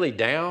feeling really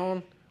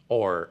down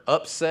or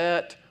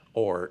upset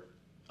or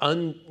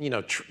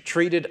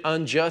treated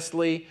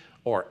unjustly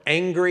or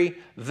angry,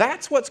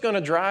 that's what's going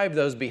to drive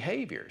those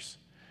behaviors.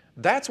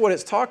 That's what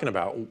it's talking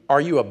about.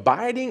 Are you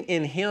abiding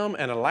in him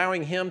and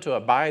allowing him to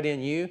abide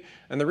in you?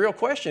 And the real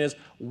question is,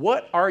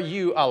 what are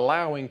you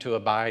allowing to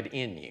abide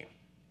in you?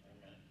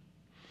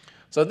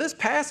 So this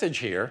passage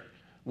here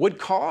would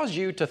cause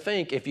you to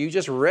think, if you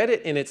just read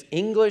it in its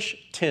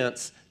English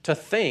tense, to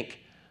think,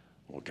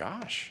 well,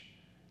 gosh,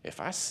 if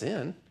I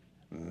sin,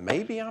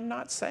 maybe I'm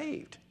not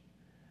saved.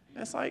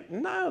 And it's like,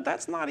 no,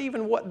 that's not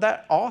even what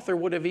that author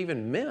would have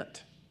even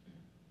meant.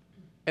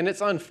 And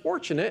it's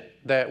unfortunate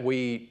that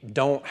we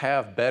don't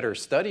have better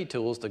study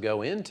tools to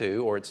go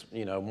into, or it's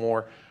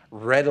more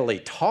readily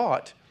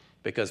taught,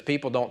 because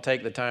people don't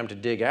take the time to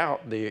dig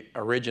out the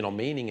original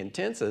meaning and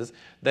tenses,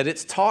 that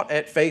it's taught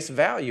at face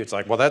value. It's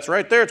like, well, that's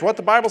right there. It's what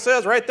the Bible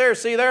says right there.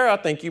 See there? I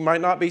think you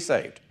might not be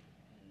saved.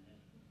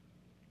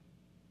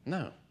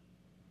 No.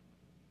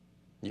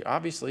 You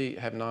obviously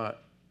have not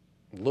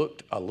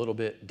looked a little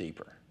bit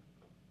deeper.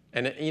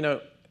 And,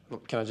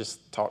 can I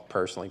just talk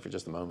personally for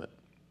just a moment?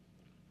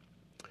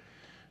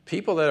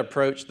 People that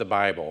approach the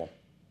Bible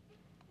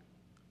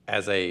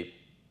as a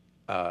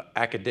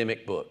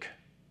academic book,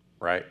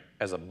 right?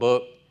 As a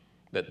book,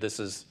 that this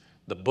is,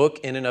 the book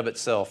in and of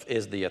itself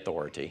is the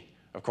authority.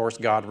 Of course,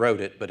 God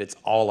wrote it, but it's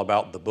all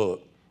about the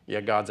book.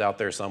 Yeah, God's out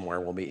there somewhere.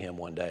 We'll meet him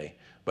one day.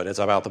 But it's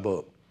about the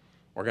book.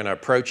 We're going to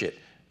approach it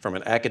from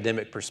an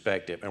academic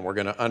perspective, and we're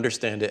going to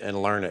understand it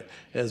and learn it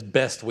as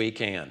best we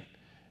can.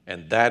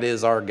 And that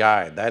is our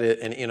guide. That is,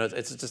 and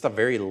it's just a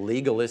very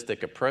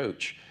legalistic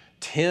approach.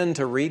 Tend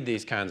to read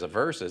these kinds of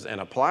verses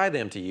and apply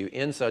them to you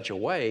in such a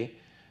way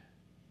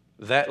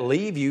that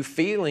leave you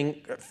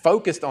feeling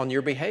focused on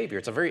your behavior.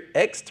 It's a very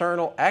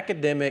external,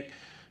 academic,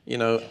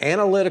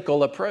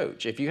 analytical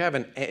approach. If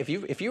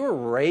you were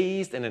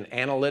raised in an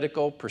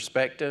analytical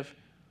perspective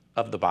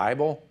of the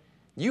Bible,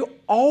 you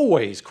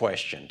always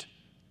questioned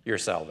your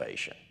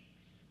salvation.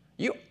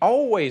 You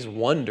always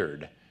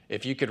wondered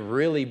if you could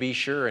really be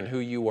sure in who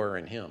you were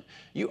in him.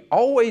 You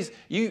always,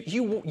 you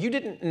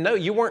didn't know,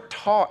 you weren't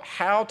taught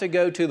how to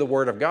go to the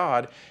Word of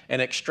God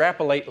and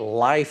extrapolate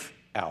life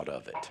out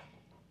of it.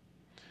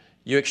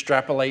 You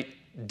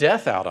extrapolate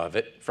death out of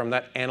it from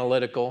that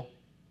analytical,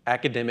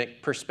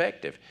 academic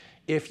perspective.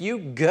 If you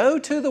go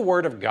to the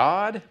Word of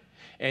God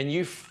and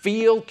you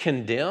feel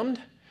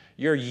condemned,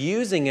 you're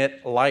using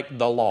it like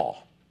the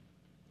law.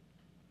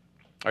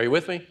 Are you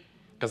with me?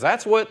 Because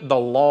that's what the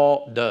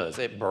law does.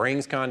 It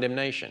brings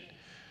condemnation.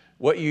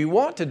 What you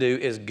want to do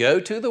is go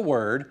to the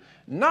Word,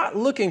 not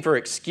looking for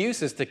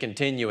excuses to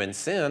continue in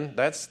sin.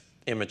 That's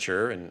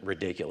immature and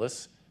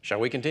ridiculous. Shall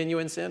we continue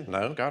in sin?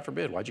 No, God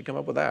forbid. Why'd you come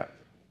up with that?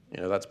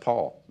 That's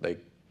Paul. They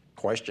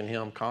question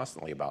him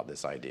constantly about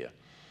this idea.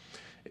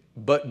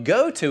 But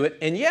go to it,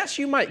 and yes,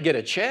 you might get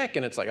a check,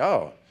 and it's like,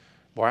 oh,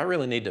 boy,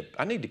 I need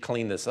to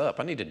clean this up.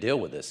 I need to deal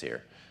with this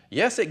here.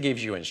 Yes, it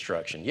gives you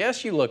instruction.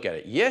 Yes, you look at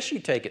it. Yes, you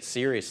take it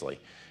seriously.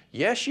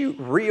 Yes, you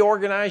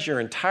reorganize your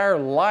entire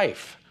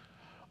life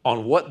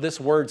on what this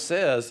word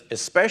says,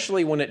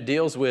 especially when it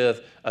deals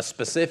with a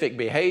specific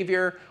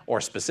behavior or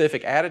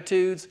specific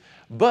attitudes.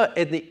 But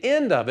at the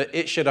end of it,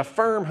 it should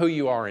affirm who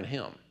you are in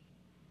him.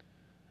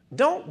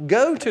 Don't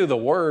go to the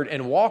Word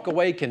and walk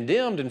away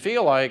condemned and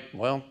feel like,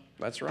 well,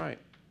 that's right.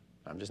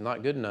 I'm just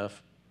not good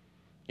enough.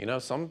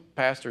 Some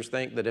pastors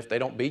think that if they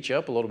don't beat you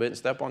up a little bit and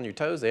step on your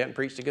toes, they haven't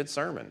preached a good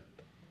sermon.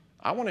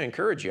 I want to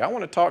encourage you. I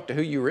want to talk to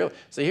who you really...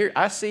 See, here,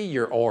 I see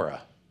your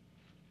aura.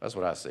 That's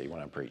what I see when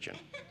I'm preaching.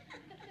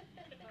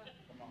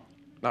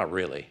 Not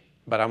really,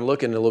 but I'm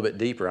looking a little bit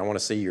deeper. I want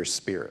to see your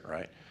spirit,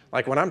 right?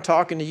 Like when I'm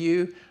talking to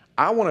you,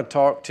 I want to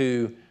talk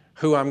to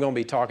who I'm going to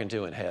be talking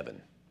to in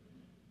heaven.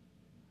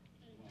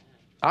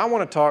 I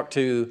want to talk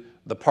to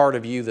the part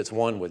of you that's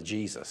one with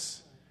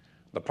Jesus,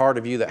 the part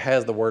of you that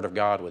has the Word of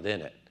God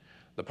within it,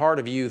 the part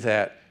of you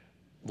that,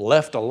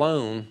 left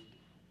alone,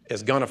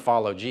 is going to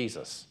follow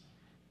Jesus,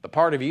 the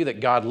part of you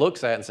that God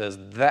looks at and says,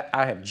 that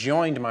I have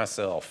joined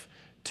myself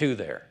to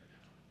there.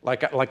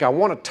 Like I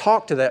want to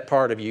talk to that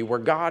part of you where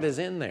God is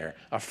in there,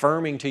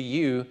 affirming to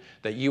you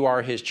that you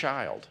are his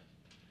child.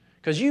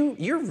 Because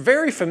you're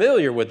very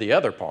familiar with the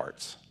other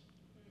parts.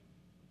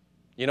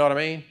 You know what I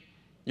mean?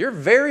 You're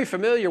very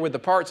familiar with the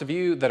parts of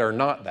you that are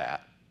not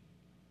that.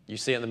 You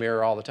see it in the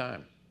mirror all the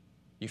time.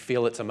 You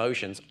feel its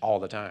emotions all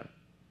the time.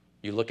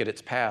 You look at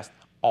its past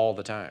all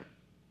the time.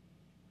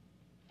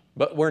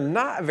 But we're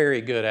not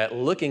very good at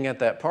looking at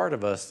that part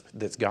of us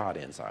that's God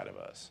inside of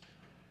us.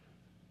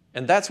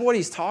 And that's what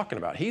he's talking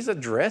about. He's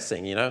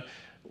addressing,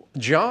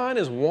 John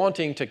is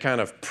wanting to kind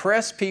of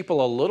press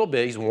people a little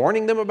bit. He's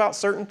warning them about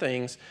certain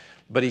things,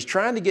 but he's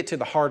trying to get to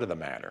the heart of the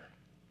matter.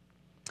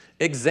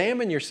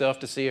 Examine yourself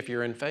to see if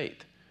you're in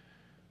faith.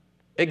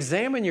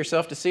 Examine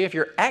yourself to see if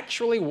you're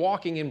actually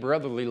walking in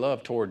brotherly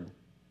love toward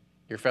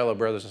your fellow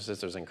brothers and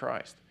sisters in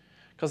Christ.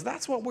 Because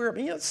that's what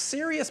it's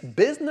serious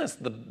business,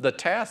 the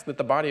task that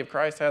the body of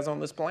Christ has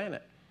on this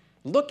planet.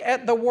 Look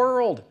at the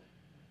world.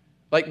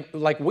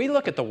 Like we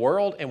look at the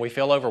world and we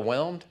feel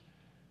overwhelmed,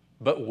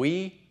 but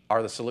we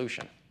are the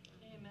solution.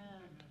 Amen.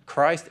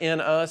 Christ in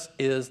us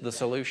is the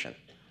solution.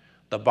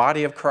 The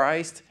body of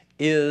Christ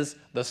is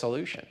the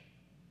solution.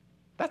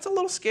 That's a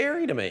little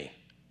scary to me.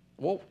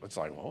 Well, it's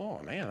like, oh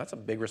man, that's a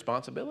big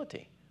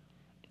responsibility.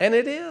 And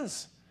it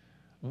is.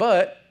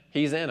 But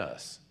he's in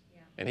us.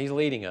 And he's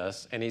leading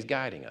us and he's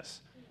guiding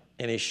us.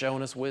 And he's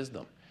showing us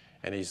wisdom.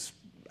 And he's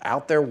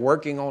out there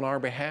working on our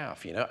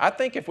behalf. I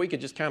think if we could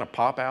just kind of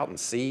pop out and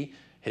see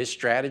his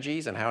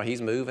strategies and how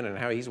he's moving and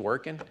how he's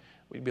working,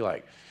 we'd be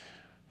like,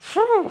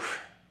 whew,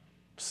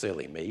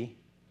 silly me.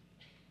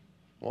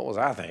 What was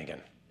I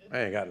thinking?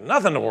 I ain't got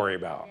nothing to worry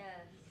about. Yes.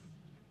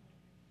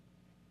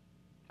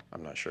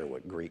 I'm not sure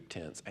what Greek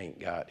tense ain't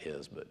got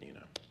is, but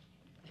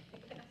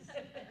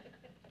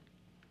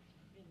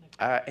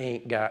I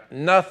ain't got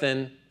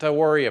nothing to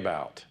worry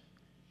about.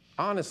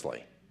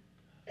 Honestly.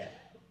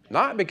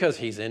 Not because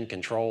he's in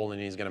control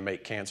and he's going to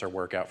make cancer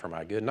work out for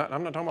my good.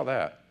 I'm not talking about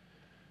that.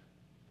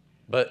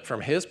 But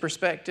from his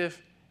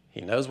perspective,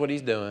 he knows what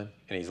he's doing,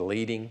 and he's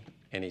leading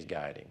and he's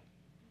guiding.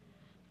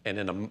 And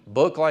in a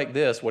book like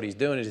this, what he's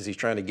doing is he's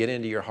trying to get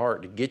into your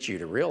heart to get you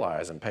to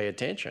realize and pay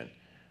attention.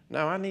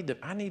 No, I need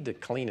to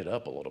clean it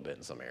up a little bit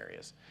in some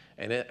areas.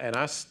 And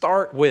I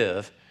start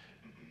with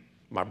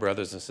my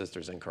brothers and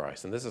sisters in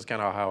Christ. And this is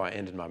kind of how I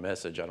ended my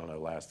message, I don't know,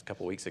 last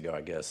couple weeks ago,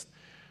 I guess,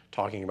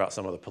 talking about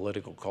some of the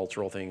political,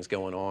 cultural things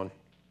going on.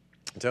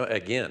 So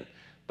again,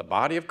 the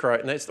body of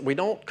Christ, we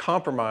don't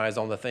compromise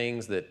on the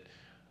things that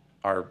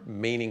are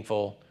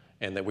meaningful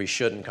and that we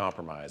shouldn't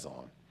compromise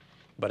on.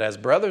 But as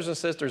brothers and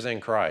sisters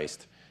in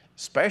Christ,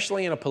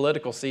 especially in a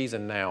political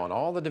season now and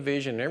all the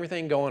division and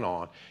everything going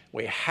on,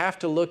 we have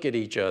to look at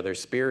each other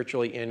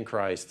spiritually in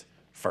Christ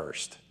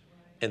first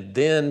and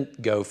then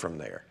go from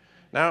there.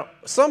 Now,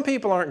 some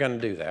people aren't going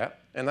to do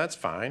that, and that's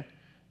fine.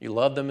 You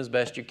love them as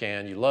best you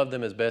can. You love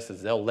them as best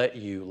as they'll let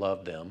you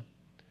love them.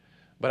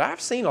 But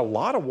I've seen a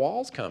lot of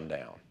walls come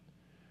down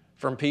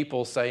from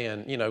people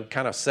saying,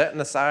 kind of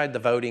setting aside the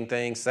voting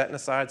thing, setting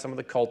aside some of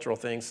the cultural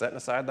things, setting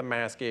aside the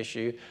mask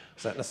issue,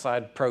 setting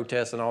aside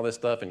protests and all this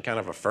stuff, and kind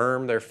of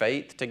affirm their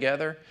faith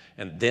together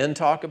and then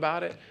talk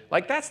about it.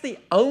 Like, that's the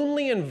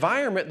only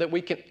environment that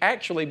we can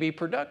actually be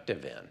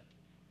productive in.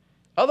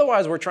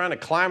 Otherwise, we're trying to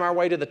climb our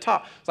way to the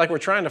top. It's like we're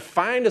trying to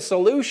find a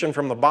solution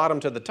from the bottom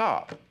to the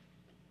top.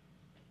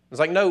 It's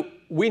like, no,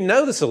 we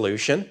know the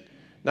solution.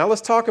 Now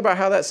let's talk about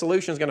how that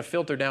solution is going to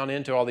filter down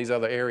into all these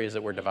other areas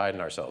that we're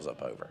dividing ourselves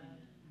up over.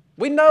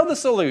 We know the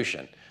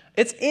solution.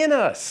 It's in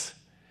us.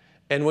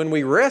 And when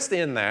we rest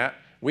in that,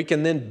 we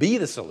can then be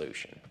the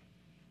solution.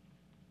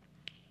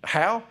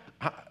 How?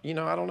 I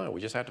don't know. We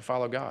just have to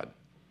follow God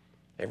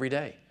every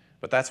day.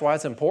 But that's why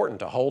it's important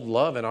to hold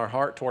love in our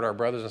heart toward our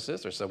brothers and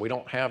sisters so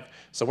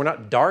we're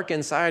not dark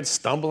inside,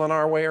 stumbling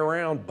our way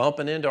around,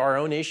 bumping into our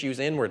own issues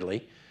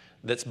inwardly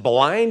that's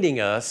blinding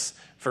us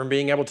from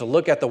being able to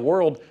look at the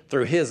world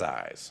through his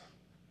eyes.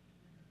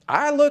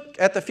 I look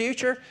at the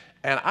future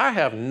and I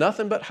have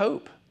nothing but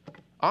hope,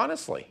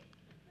 honestly.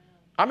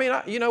 I mean,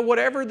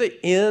 whatever the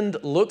end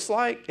looks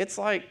like, it's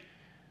like,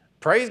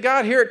 praise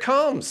God, here it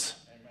comes.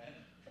 Amen.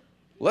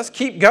 Let's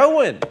keep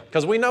going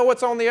because we know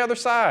what's on the other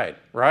side,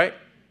 right?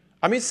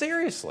 I mean,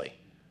 seriously.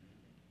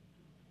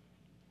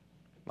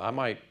 I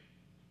might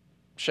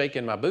shake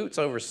in my boots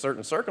over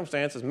certain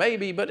circumstances,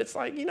 maybe, but it's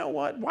like, you know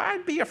what? Why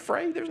be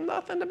afraid? There's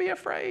nothing to be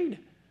afraid.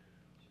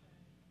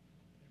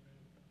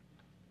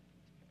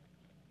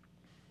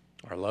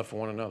 Our love for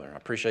one another. I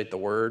appreciate the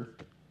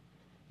word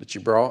that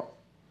you brought,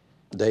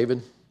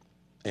 David,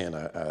 and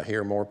I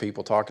hear more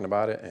people talking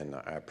about it, and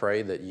I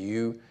pray that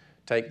you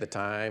take the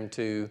time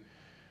to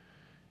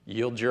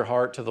yield your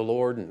heart to the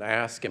Lord and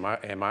ask, am I,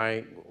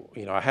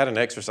 I had an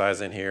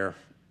exercise in here,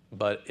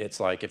 but it's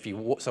like,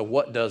 so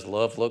what does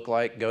love look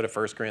like? Go to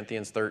 1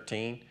 Corinthians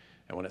 13,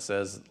 and when it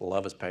says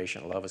love is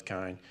patient, love is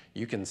kind,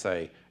 you can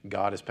say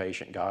God is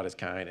patient, God is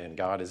kind, and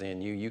God is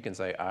in you. You can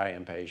say, I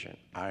am patient,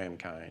 I am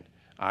kind,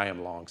 I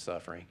am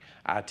long-suffering.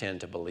 I tend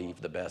to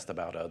believe the best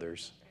about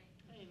others.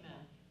 Amen.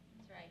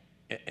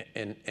 That's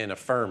right. And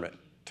affirm it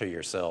to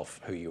yourself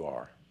who you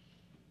are.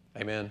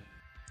 Amen.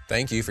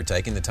 Thank you for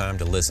taking the time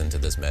to listen to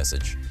this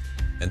message.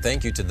 And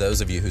thank you to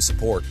those of you who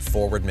support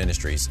Forward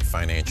Ministries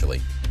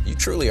financially. You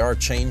truly are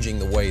changing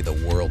the way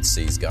the world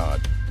sees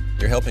God.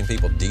 You're helping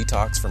people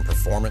detox from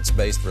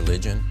performance-based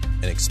religion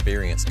and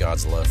experience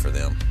God's love for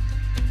them.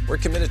 We're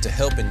committed to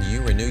helping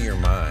you renew your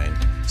mind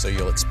so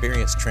you'll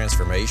experience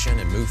transformation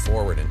and move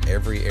forward in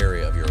every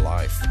area of your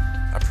life.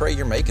 I pray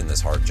you're making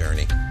this hard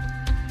journey.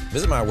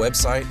 Visit my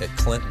website at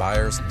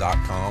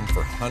clintbyars.com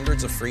for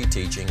hundreds of free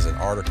teachings and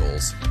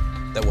articles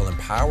that will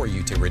empower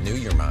you to renew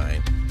your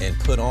mind and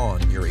put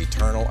on your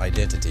eternal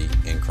identity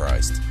in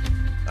Christ.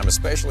 I'm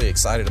especially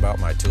excited about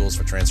my tools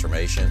for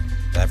transformation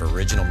that have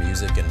original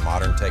music and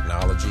modern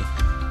technology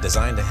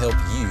designed to help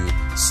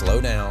you slow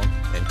down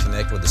and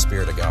connect with the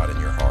Spirit of God in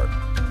your heart.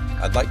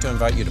 I'd like to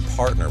invite you to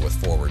partner with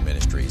Forward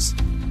Ministries.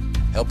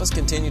 Help us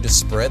continue to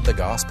spread the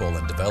gospel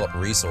and develop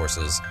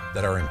resources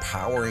that are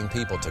empowering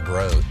people to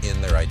grow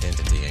in their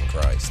identity in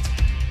Christ.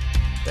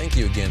 Thank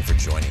you again for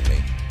joining me.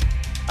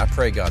 I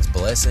pray God's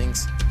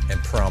blessings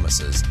and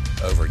promises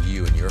over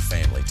you and your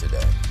family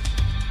today.